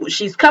so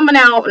she's coming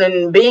out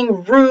and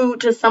being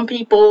rude to some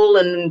people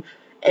and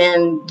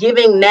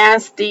giving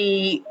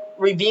nasty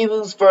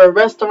reviews for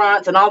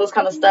restaurants and all this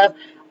kind of stuff.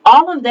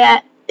 All of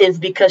that is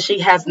because she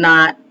has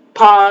not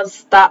paused,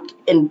 stopped,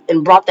 and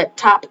brought that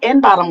top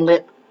and bottom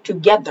lip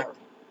together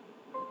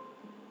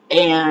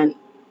and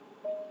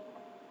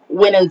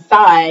went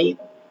inside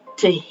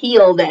to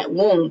heal that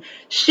wound.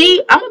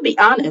 I'm going to be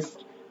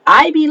honest,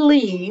 I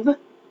believe,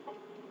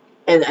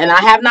 and I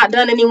have not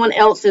done anyone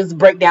else's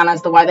breakdown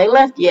as to why they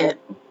left yet,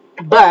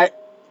 but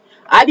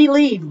I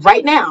believe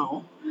right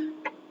now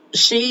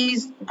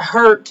she's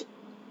hurt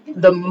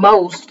the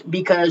most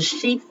because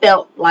she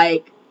felt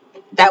like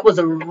that was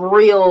a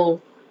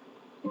real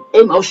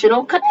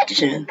emotional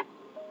connection.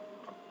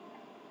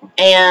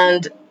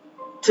 And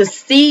to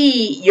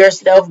see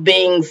yourself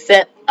being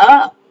set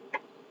up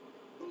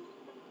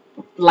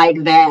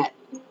like that,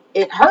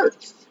 it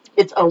hurts.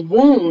 It's a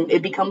wound.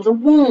 It becomes a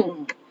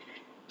wound.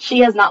 She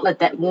has not let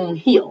that wound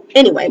heal.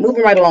 Anyway,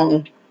 moving right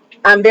along.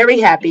 I'm very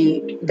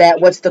happy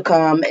that what's to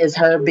come is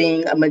her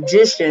being a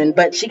magician,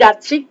 but she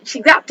got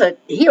to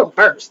heal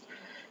first.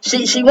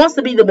 She wants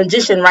to be the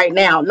magician right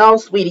now. No,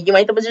 sweetie, you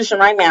ain't the magician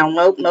right now.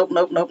 Nope, nope,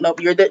 nope, nope,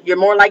 nope. You're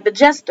more like the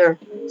jester.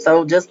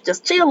 So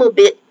just chill a little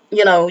bit.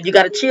 You know, you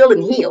got to chill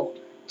and heal.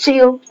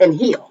 Chill and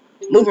heal.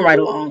 Moving right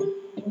along.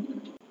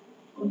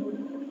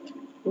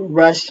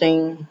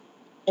 Rushing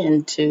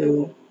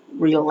into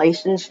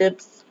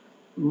relationships,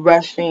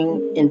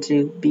 rushing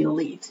into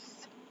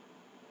beliefs.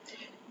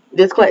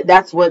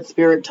 That's what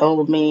Spirit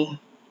told me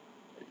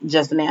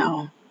just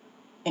now.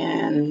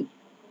 And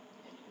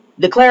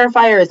the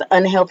clarifier is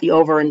unhealthy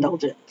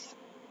overindulgence.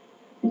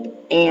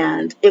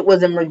 And it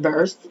was in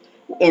reverse.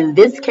 In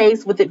this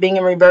case, with it being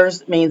in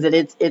reverse, means that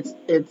it's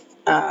to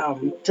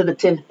the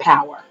 10th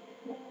power.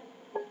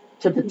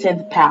 To the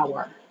 10th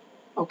power.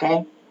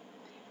 Okay?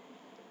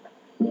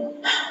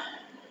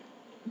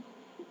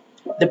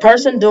 The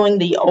person doing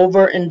the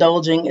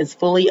overindulging is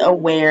fully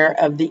aware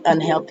of the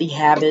unhealthy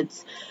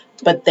habits,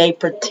 but they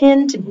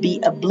pretend to be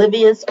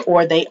oblivious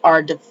or they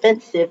are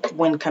defensive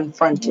when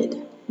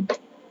confronted.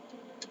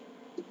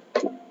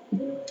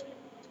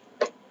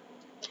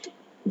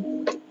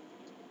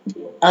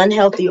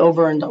 Unhealthy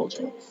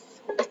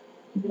overindulgence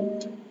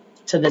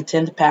to the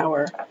 10th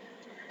power.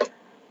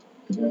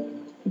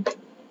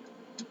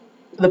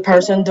 The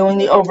person doing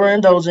the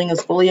overindulging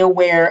is fully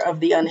aware of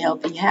the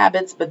unhealthy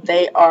habits, but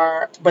they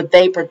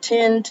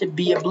pretend to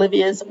be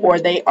oblivious or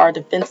they are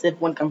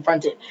defensive when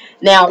confronted.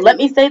 Now, let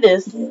me say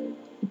this.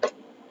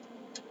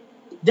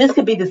 This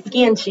could be the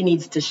skin she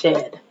needs to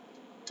shed.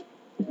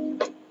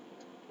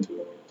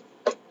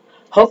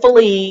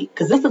 Hopefully,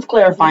 because this is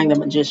clarifying the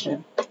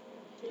magician.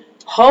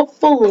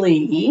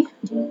 Hopefully,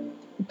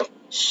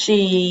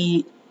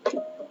 she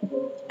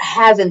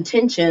has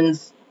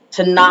intentions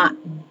to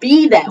not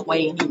be that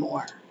way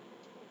anymore.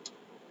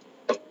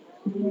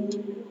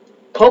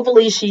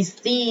 Hopefully she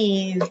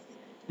sees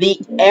the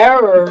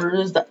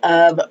errors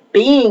of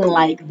being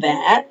like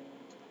that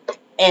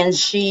and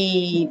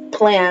she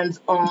plans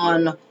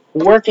on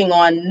working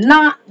on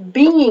not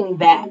being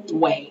that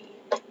way,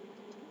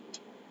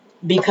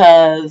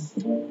 because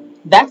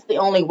that's the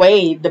only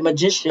way the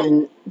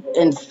magician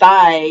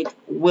inside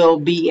will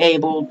be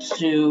able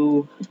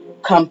to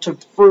come to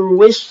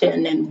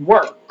fruition and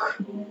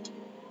work.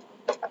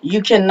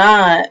 You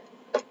cannot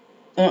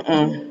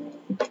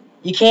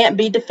you can't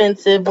be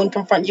defensive when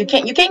confronted. You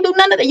can't do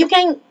none of that. You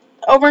can't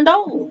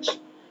overindulge.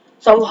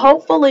 So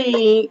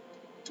hopefully,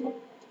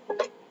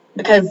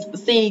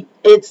 because see,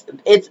 it's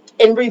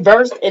in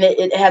reverse and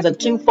it has a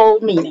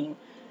twofold meaning.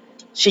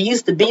 She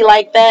used to be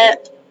like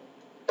that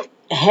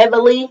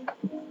heavily,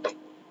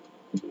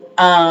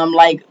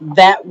 like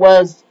that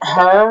was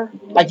her,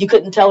 like you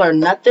couldn't tell her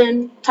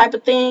nothing type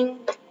of thing.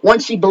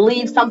 Once she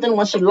believed something,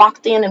 once she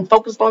locked in and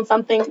focused on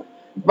something,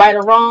 right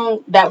or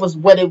wrong, that was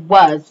what it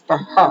was for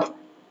her.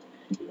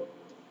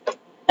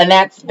 And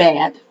that's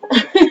bad.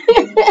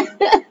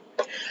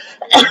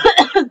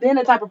 Being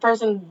the type of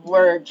person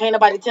where can't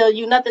nobody tell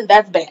you nothing,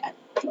 that's bad.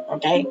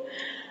 Okay.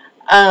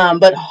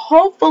 But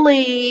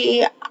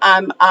hopefully,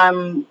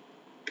 I'm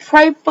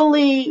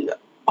prayerfully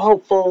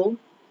hopeful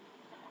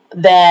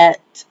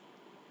that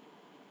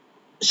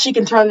she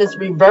can turn this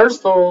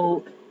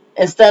reversal,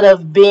 instead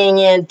of being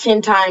in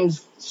 10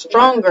 times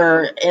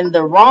stronger in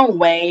the wrong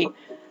way,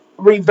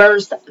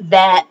 reverse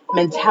that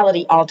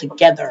mentality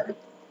altogether.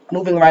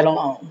 Moving right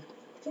along.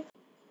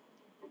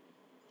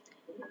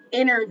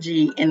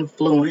 Energy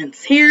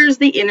influence. Here's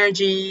the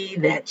energy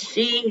that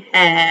she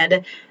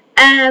had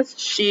as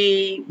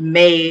she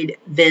made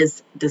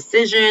this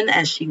decision,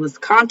 as she was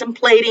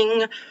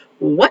contemplating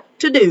what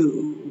to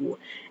do.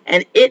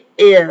 And it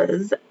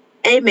is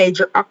a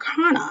major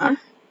arcana,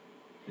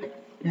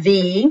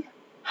 the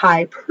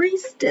High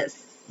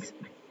Priestess.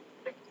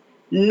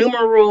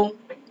 Numeral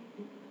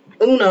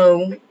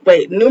uno.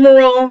 Wait,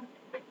 numeral.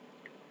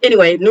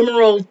 Anyway,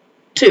 numeral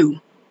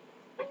 2.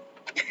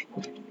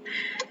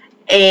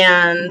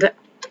 And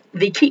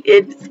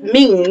it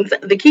means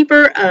the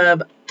keeper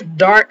of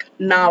dark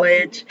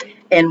knowledge,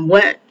 and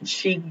what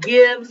she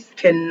gives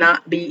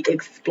cannot be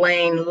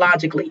explained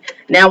logically.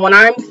 Now, when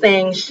I'm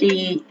saying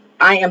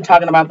I am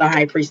talking about the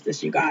High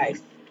Priestess, you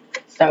guys.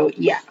 So,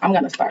 yeah, I'm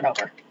going to start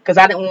over because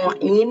I didn't want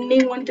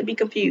anyone to be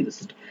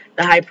confused.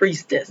 The High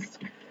Priestess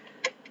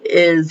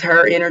is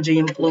her energy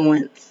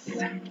influence.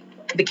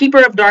 The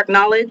keeper of dark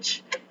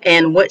knowledge,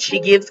 and what she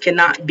gives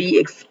cannot be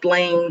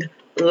explained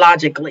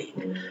logically.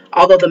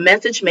 Although the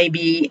message may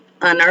be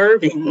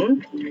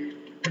unnerving,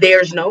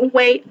 there's no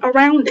way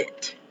around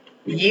it.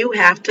 You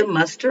have to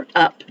muster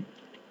up,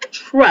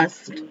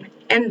 trust,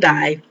 and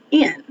dive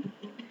in.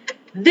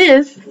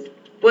 This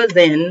was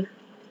in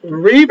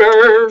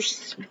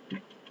reverse.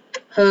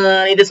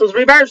 Honey, this was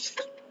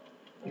reversed,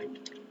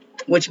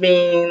 which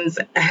means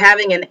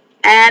having an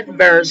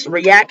adverse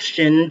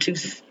reaction to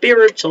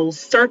spiritual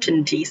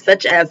certainty,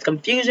 such as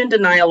confusion,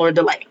 denial, or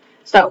delay.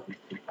 So,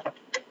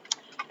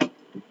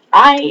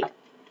 I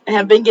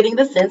have been getting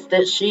the sense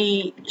that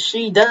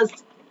she does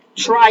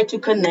try to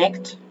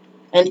connect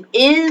and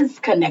is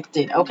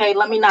connected. Okay,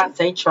 let me not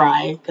say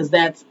try, because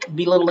that's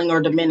belittling or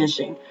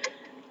diminishing.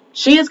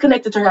 She is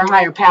connected to her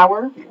higher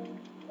power.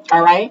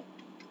 All right.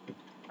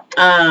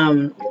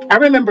 I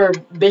remember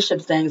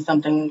Bishop saying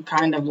something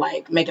kind of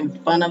like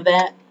making fun of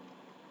that.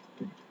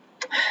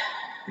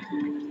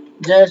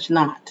 Judge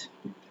not.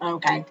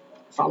 Okay,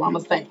 that's all I'm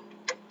gonna say.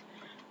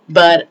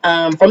 But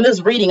from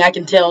this reading, I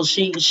can tell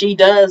she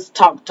does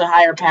talk to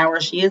higher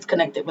power. She is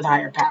connected with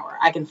higher power.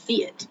 I can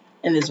see it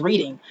in this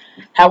reading.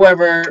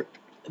 However,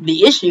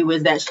 the issue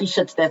is that she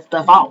shuts that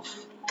stuff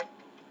off.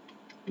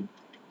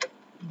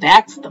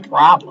 That's the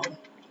problem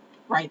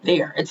right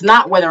there. It's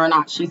not whether or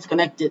not she's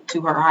connected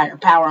to her higher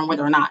power and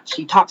whether or not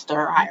she talks to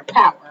her higher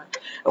power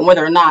and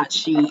whether or not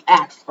she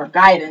asks for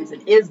guidance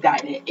and is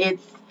guided.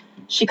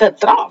 She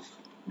cuts it off.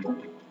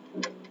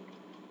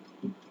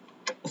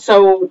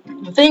 So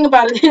the thing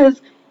about it is,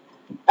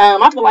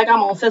 I feel like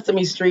I'm on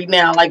Sesame Street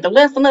now. Like the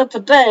lesson of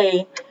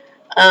today,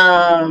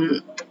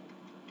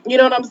 you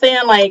know what I'm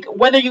saying? Like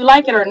whether you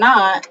like it or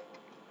not,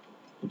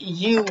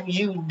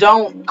 you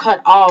don't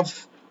cut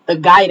off the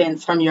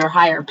guidance from your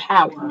higher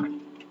power.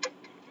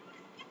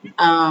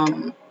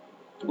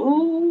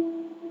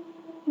 Ooh,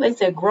 they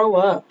said grow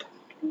up.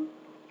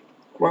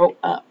 Grow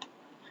up.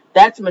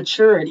 That's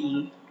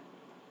maturity,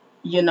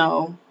 you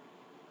know,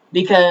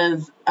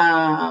 because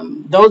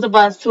those of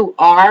us who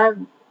are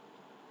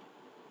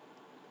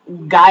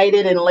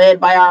guided and led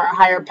by our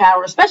higher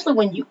power, especially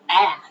when you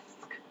ask,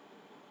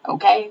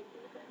 okay,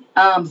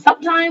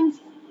 sometimes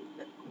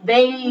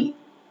the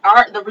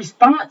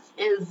response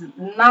is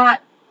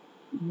not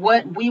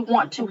what we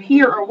want to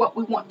hear or what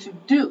we want to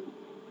do,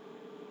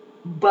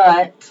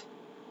 but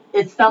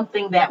it's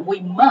something that we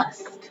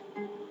must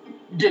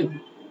do.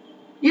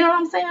 You know what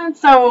I'm saying?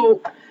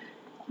 So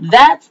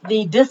that's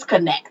the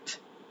disconnect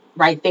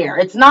right there.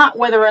 It's not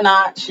whether or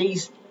not she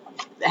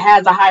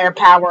has a higher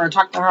power or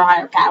talk to her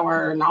higher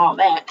power and all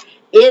that.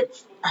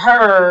 It's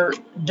her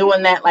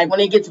doing that. Like when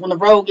the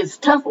road gets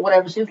tough or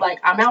whatever, she's like,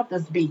 I'm out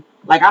this beat.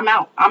 Like I'm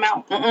out. I'm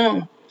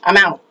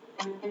out.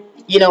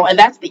 You know, and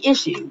that's the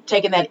issue.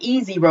 Taking that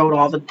easy road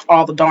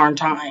all the darn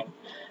time.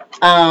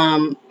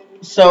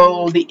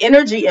 So the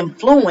energy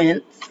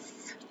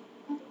influence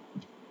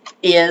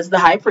is the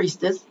High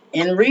Priestess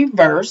in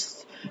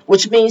reverse,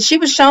 which means she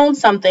was shown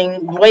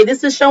something. The way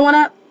this is showing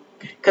up,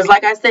 because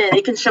like I said,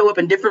 it can show up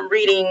in different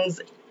readings,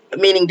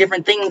 meaning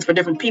different things for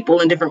different people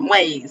in different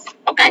ways.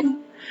 Okay.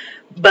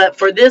 But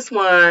for this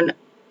one,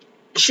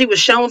 she was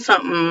shown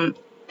something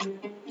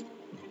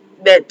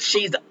that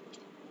she's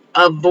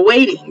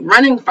avoiding,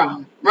 running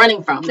from.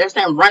 They're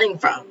saying running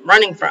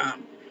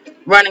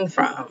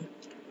from.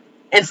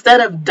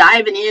 Instead of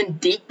diving in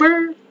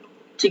deeper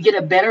to get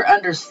a better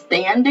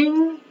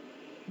understanding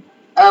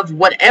of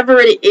whatever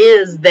it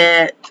is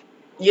that,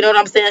 you know what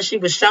I'm saying, she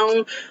was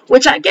shown,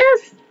 which I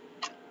guess,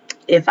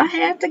 if I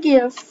had to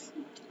guess,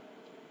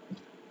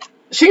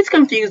 she's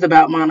confused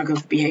about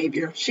Monica's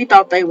behavior. She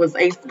thought they was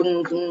ace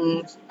boon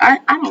coons. I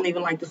don't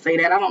even like to say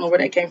that. I don't know where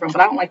that came from, but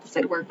I don't like to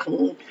say the word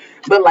coon.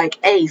 But like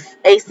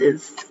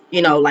aces,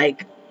 you know,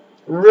 like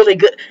really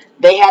good.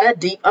 They had a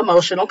deep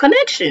emotional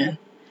connection.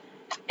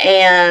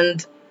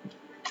 And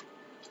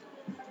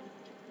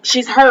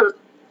she's hurt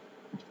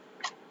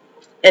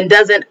and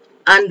doesn't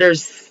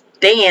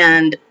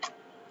understand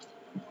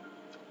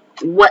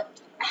what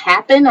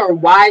happened or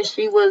why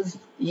she was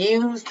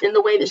used in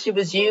the way that she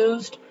was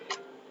used.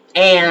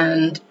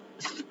 And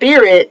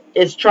Spirit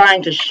is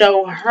trying to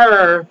show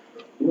her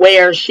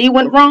where she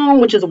went wrong,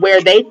 which is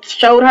where they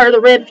showed her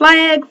the red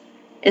flags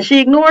and she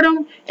ignored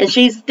them, and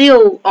she's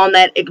still on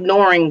that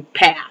ignoring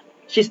path.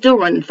 She's still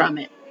running from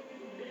it.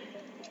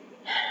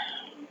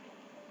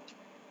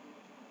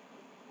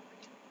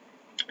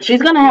 She's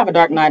going to have a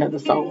dark night of the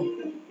soul.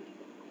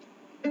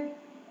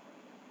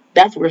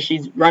 that's where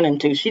she's running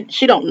to.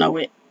 She don't know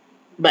it.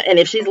 But, and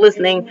if she's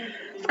listening,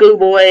 Skoo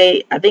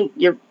Boi, I think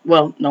you're,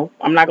 well, no,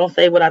 I'm not going to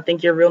say what I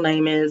think your real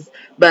name is,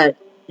 but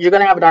you're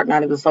going to have a dark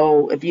night of the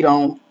soul if you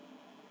don't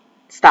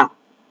stop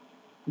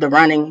the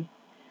running.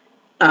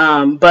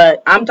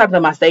 But I'm talking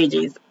to my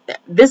stages.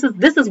 This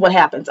is what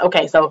happens.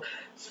 Okay, so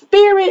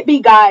spirit be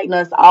guiding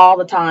us all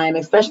the time,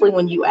 especially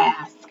when you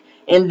ask.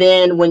 And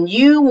then when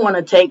you want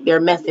to take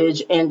their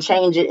message and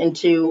change it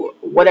into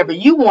whatever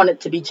you want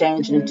it to be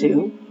changed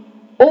into,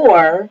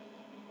 or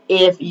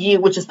if you,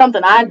 which is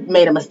something I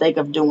made a mistake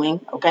of doing,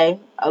 okay,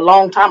 a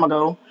long time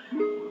ago,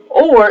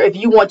 or if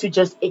you want to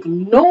just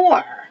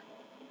ignore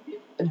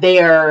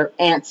their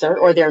answer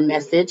or their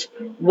message,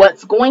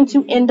 what's going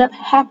to end up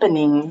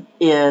happening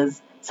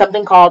is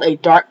something called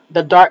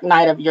the dark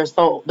night of your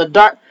soul. The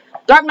dark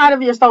night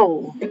of your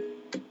soul.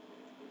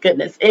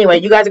 Goodness. Anyway,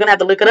 you guys are gonna have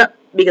to look it up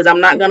because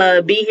I'm not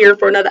gonna be here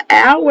for another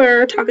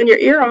hour talking your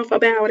ear off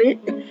about it.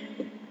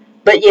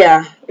 But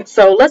yeah,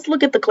 so let's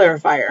look at the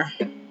clarifier.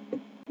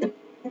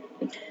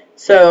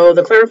 So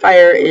the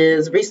clarifier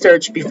is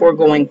research before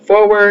going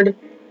forward.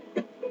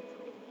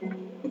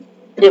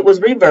 It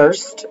was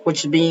reversed,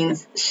 which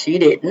means she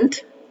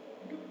didn't.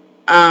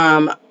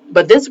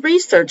 But this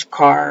research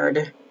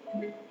card,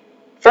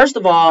 first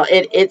of all,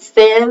 it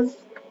says,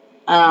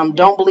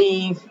 don't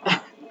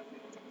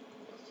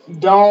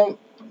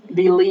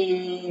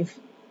believe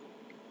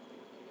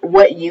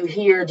what you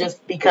hear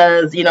just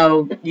because, you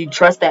know, you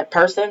trust that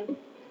person.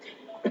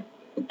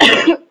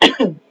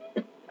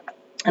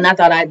 And I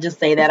thought I'd just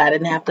say that. I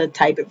didn't have to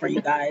type it for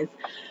you guys.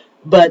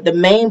 But the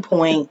main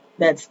point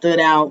that stood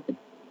out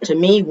to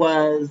me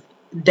was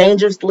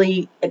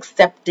dangerously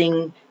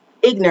accepting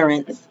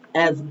ignorance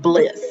as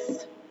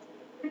bliss.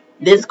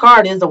 This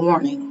card is a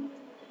warning.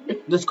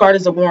 This card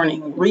is a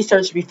warning.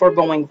 Research before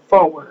going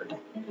forward.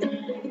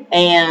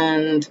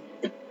 And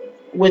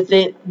with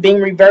it being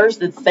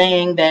reversed, it's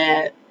saying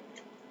that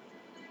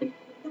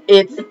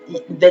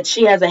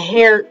she has a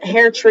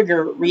hair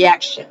trigger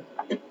reaction.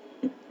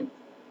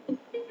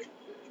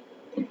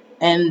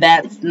 And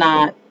that's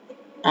not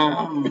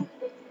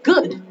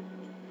good.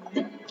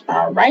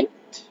 All right.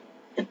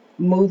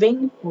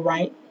 Moving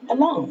right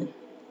along.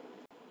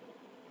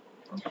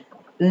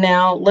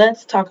 Now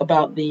let's talk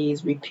about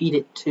these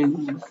repeated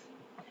twos.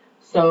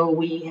 So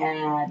we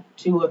had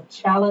 2 of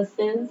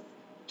chalices,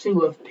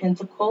 2 of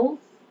pentacles,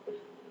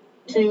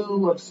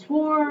 2 of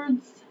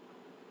swords,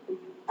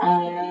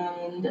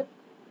 and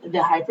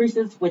the high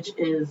priestess, which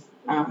is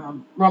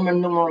Roman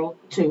numeral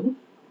 2.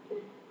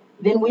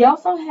 Then we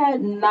also had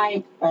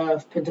Knight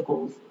of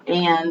Pentacles,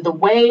 and the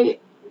way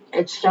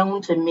it's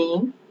shown to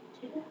me,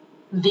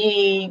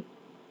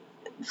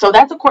 so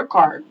that's a court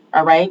card,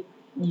 all right?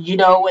 You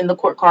know, in the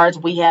court cards,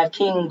 we have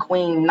king,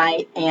 queen,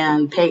 knight,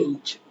 and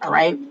page, all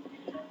right?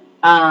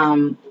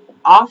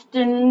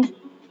 Often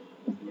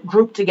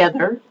grouped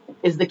together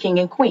is the king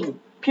and queen,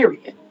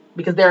 period,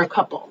 because they're a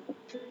couple.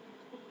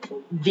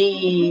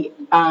 The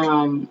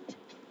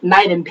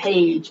knight and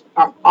page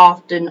are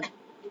often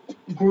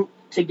grouped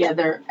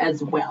together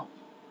as well,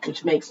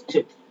 which makes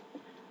 2.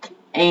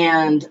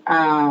 And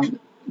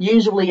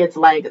usually it's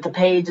like the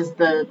page is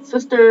the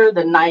sister,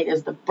 the knight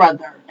is the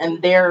brother,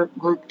 and they're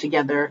grouped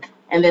together,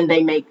 and then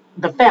they make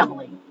the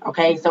family.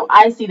 Okay, so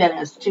I see that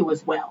as 2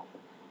 as well.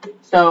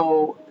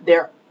 So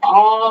they're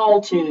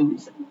all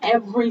 2s.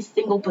 Every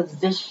single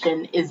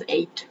position is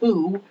a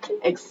 2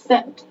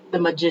 except the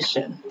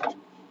magician.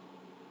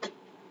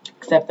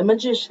 Except the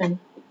magician,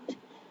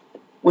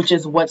 which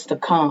is what's to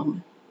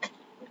come.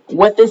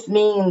 What this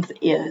means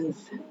is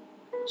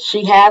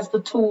she has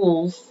the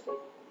tools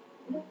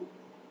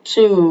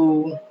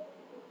to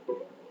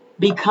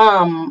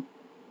become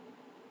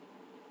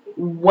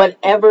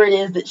whatever it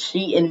is that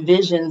she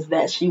envisions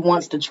that she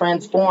wants to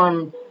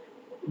transform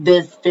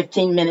this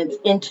 15 minutes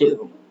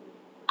into.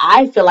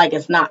 I feel like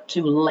it's not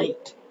too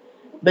late,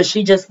 but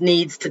she just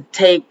needs to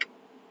take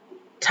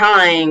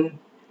time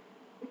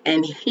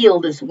and heal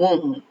this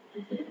wound.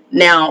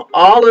 Now,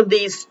 all of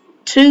these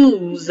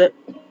 2s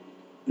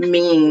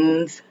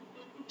means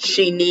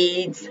she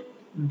needs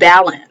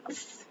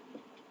balance.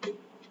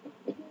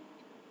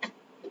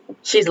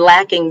 She's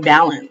lacking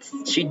balance.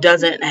 She's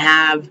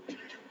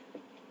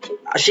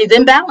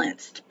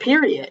imbalanced,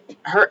 period.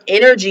 Her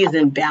energy is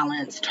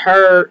imbalanced.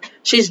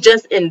 She's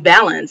just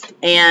imbalanced,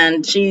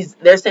 and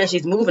they're saying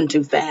she's moving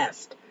too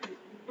fast.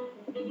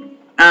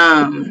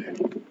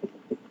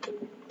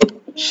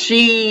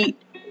 She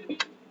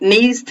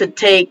needs to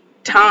take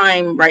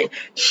time, right?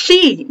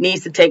 She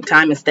needs to take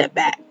time and step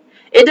back.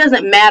 It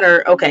doesn't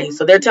matter. Okay,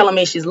 so they're telling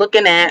me she's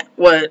looking at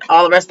what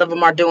all the rest of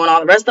them are doing. All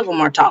the rest of them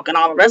are talking.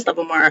 All the rest of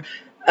them are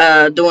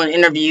doing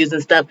interviews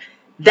and stuff.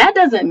 That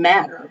doesn't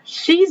matter.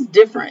 She's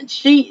different.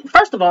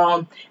 First of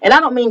all, and I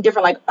don't mean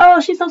different like,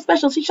 oh, she's so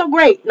special, she's so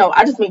great. No,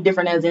 I just mean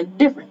different as in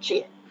different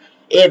shit.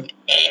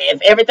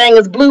 If everything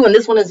is blue and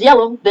this one is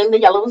yellow, then the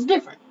yellow is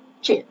different.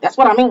 Shit, that's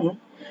what I mean.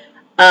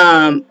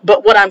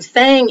 But what I'm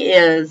saying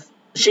is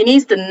she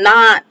needs to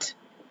not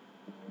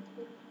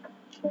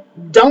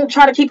Don't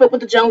try to keep up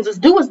with the Joneses.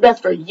 Do what's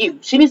best for you.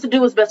 She needs to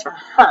do what's best for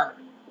her.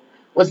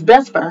 What's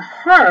best for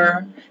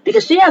her,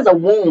 because she has a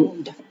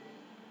wound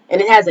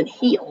and it hasn't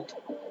healed.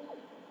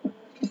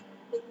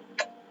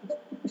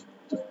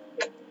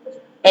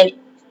 And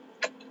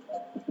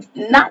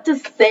not to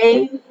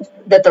say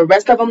that the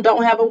rest of them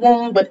don't have a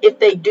wound, but if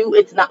they do,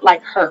 it's not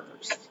like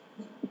hers.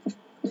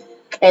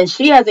 And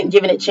she hasn't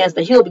given it a chance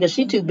to heal because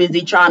she's too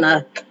busy trying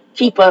to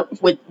keep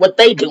up with what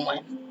they doing.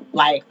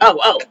 Like,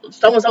 oh,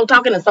 so-and-so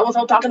talking and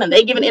so-and-so talking and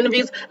they giving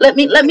interviews. Let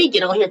me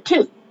get on here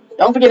too.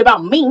 Don't forget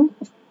about me.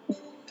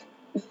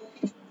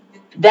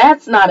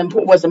 That's not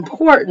important. What's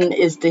important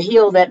is to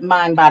heal that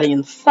mind, body,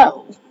 and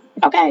soul.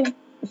 Okay?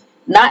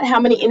 Not how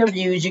many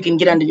interviews you can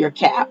get under your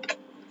cap.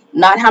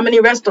 Not how many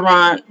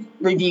restaurant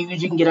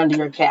reviews you can get under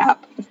your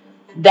cap.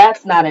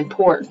 That's not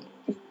important.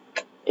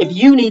 If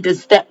you need to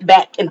step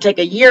back and take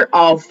a year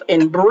off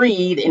and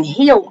breathe and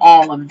heal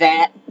all of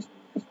that,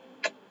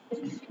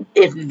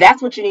 if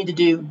that's what you need to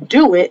do,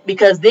 do it,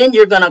 because then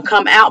you're going to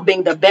come out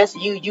being the best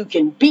you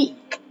can be.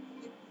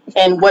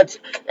 And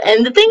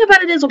the thing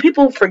about it is, when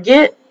people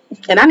forget,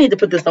 and I need to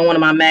put this on one of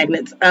my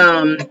magnets,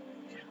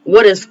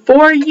 what is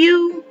for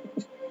you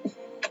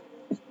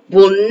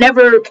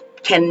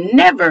can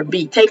never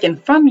be taken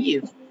from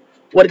you.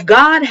 What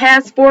God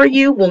has for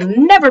you will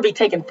never be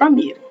taken from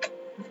you.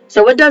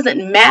 So it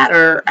doesn't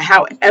matter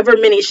however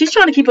many. She's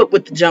trying to keep up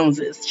with the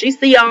Joneses. She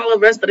see all the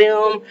rest of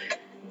them,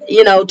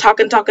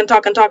 talking.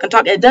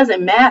 It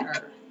doesn't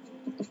matter.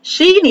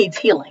 She needs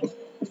healing.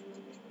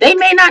 They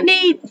may not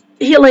need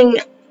healing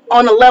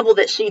on a level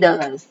that she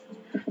does.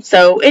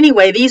 So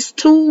anyway, these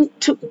the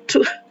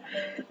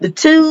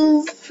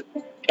twos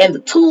and the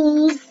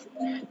tools,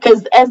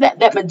 because as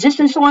that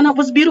magician showing up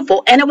was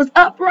beautiful and it was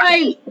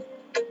upright.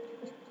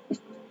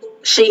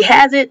 She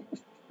has it.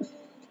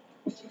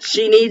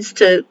 She needs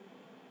to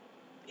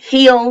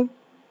heal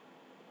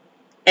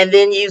and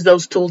then use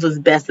those tools as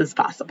best as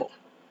possible.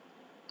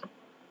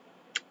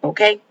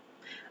 Okay?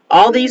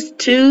 All these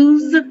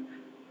twos,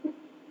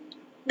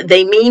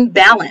 they mean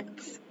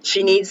balance.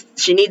 She needs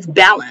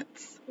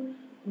balance.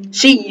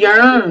 She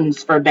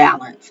yearns for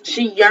balance.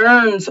 She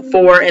yearns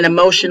for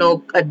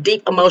a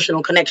deep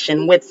emotional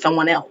connection with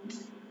someone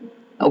else.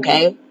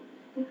 Okay?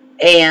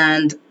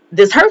 And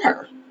this hurt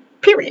her.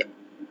 Period.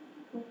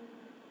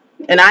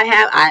 And I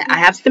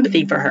have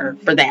sympathy for her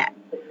for that.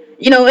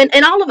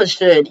 And all of us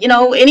should.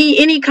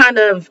 Any kind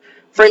of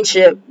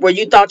friendship where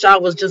you thought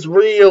y'all was just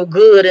real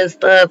good and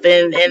stuff,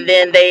 and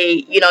then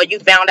they, you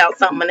found out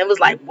something and it was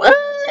like,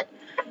 what?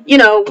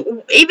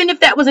 Even if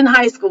that was in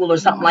high school or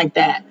something like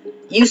that,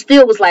 you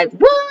still was like,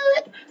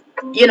 what?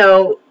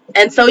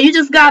 And so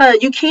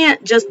you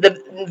can't just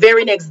the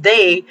very next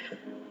day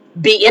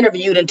be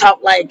interviewed and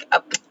talk like,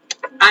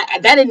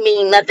 that didn't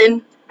mean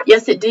nothing.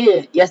 Yes, it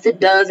did. Yes, it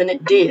does, and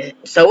it did.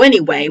 So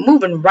anyway,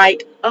 moving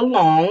right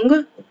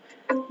along,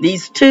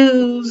 these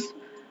twos,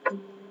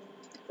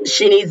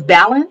 she needs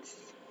balance.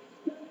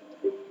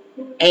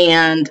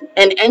 And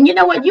you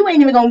know what? You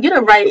ain't even gonna get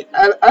a right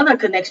other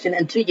connection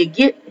until you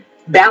get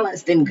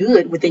balanced and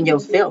good within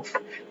yourself.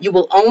 You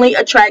will only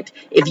attract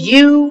if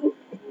you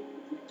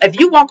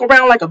walk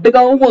around like a big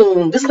old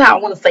wound. This is how I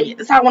want to say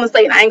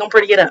it. I ain't gonna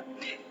pretty it up.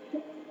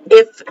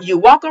 If you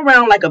walk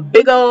around like a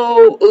big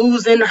old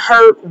oozing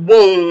hurt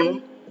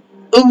wound,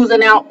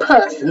 oozing out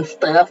pus and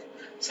stuff.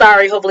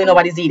 Sorry, hopefully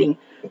nobody's eating.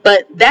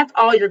 But that's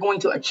all you're going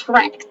to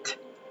attract.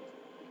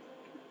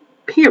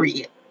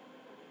 Period.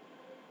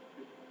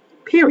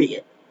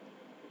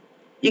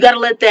 You got to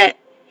let that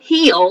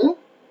heal.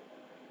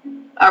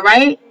 All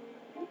right?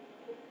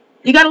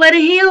 You got to let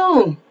it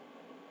heal.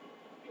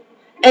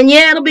 And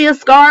yeah, it'll be a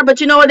scar,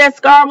 but you know what? That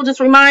scar will just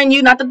remind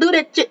you not to do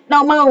that shit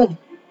no more.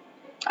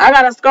 I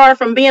got a scar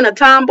from being a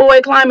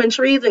tomboy, climbing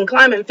trees and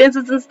climbing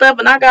fences and stuff,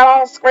 and I got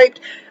all scraped.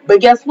 But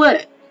guess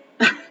what?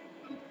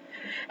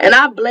 And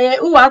I bled.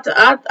 Ooh, I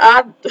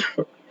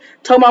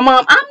told my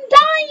mom, I'm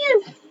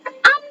dying.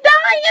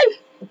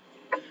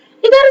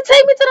 You gotta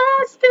take me to the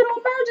hospital,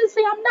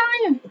 emergency. I'm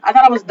dying. I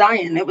thought I was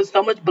dying. It was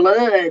so much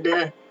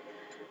blood.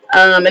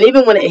 And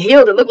even when it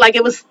healed, it looked like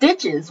it was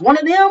stitches. One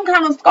of them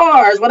kind of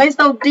scars. When they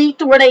so deep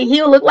to where they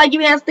heal, look like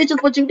you had stitches,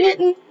 but you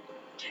didn't.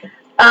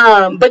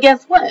 But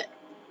guess what?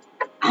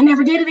 I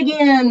never did it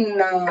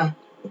again.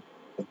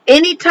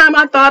 Anytime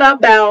I thought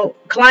about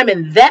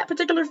climbing that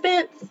particular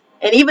fence,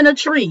 and even a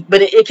tree, but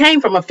it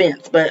came from a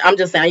fence. But I'm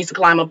just saying, I used to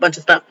climb a bunch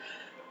of stuff.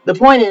 The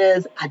point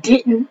is, I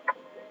didn't.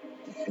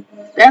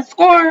 That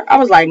scar, I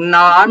was like,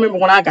 nah, I remember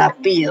when I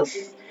got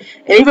this.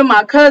 And even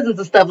my cousins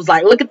and stuff was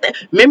like, look at that.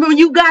 Remember when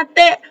you got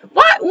that?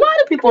 Why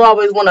do people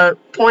always want to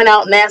point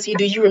out and ask you,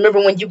 do you remember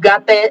when you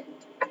got that?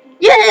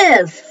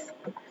 Yes.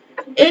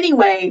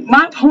 Anyway,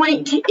 my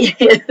point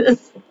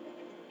is,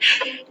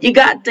 you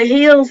got to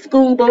heal,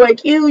 Skoo Boi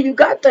Q. You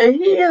got to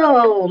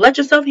heal. Let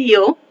yourself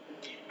heal.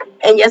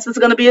 And yes, it's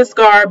going to be a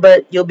scar,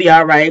 but you'll be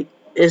all right.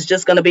 It's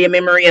just going to be a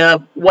memory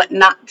of what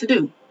not to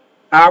do.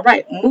 All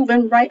right,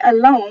 moving right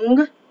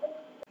along.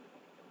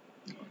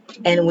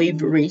 And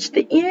we've reached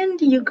the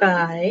end, you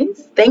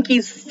guys. Thank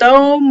you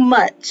so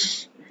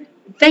much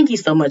Thank you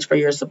so much for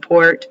your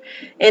support.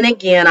 And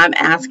again, I'm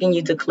asking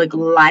you to click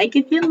like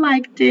if you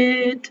liked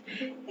it,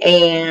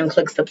 and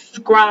click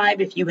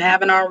subscribe if you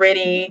haven't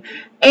already,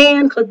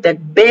 and click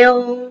that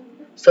bell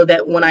so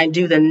that when I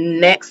do the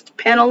next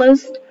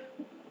panelist,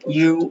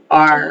 you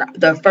are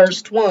the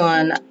first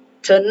one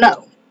to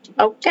know.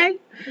 Okay?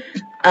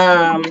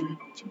 And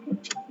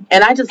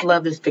I just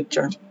love this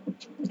picture.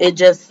 It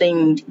just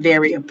seemed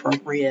very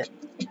appropriate.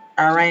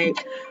 All right.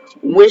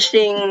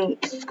 Wishing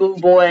Skoo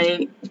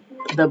Boi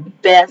the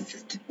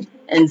best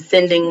and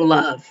sending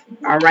love.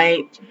 All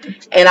right.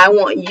 And I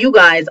want you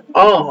guys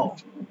all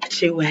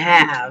to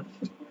have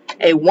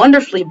a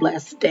wonderfully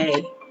blessed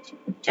day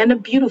and a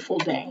beautiful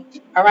day.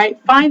 All right.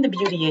 Find the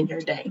beauty in your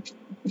day.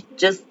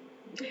 Just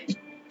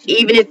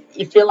even if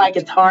you feel like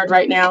it's hard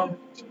right now,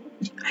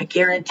 I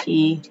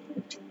guarantee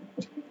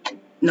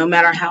no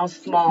matter how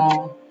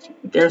small,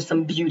 there's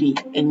some beauty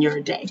in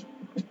your day.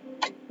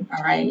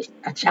 All right.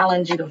 I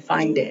challenge you to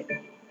find it.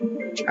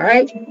 All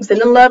right.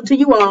 Sending love to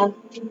you all.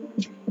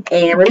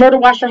 And remember to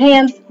wash your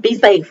hands. Be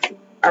safe.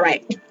 All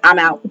right. I'm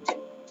out.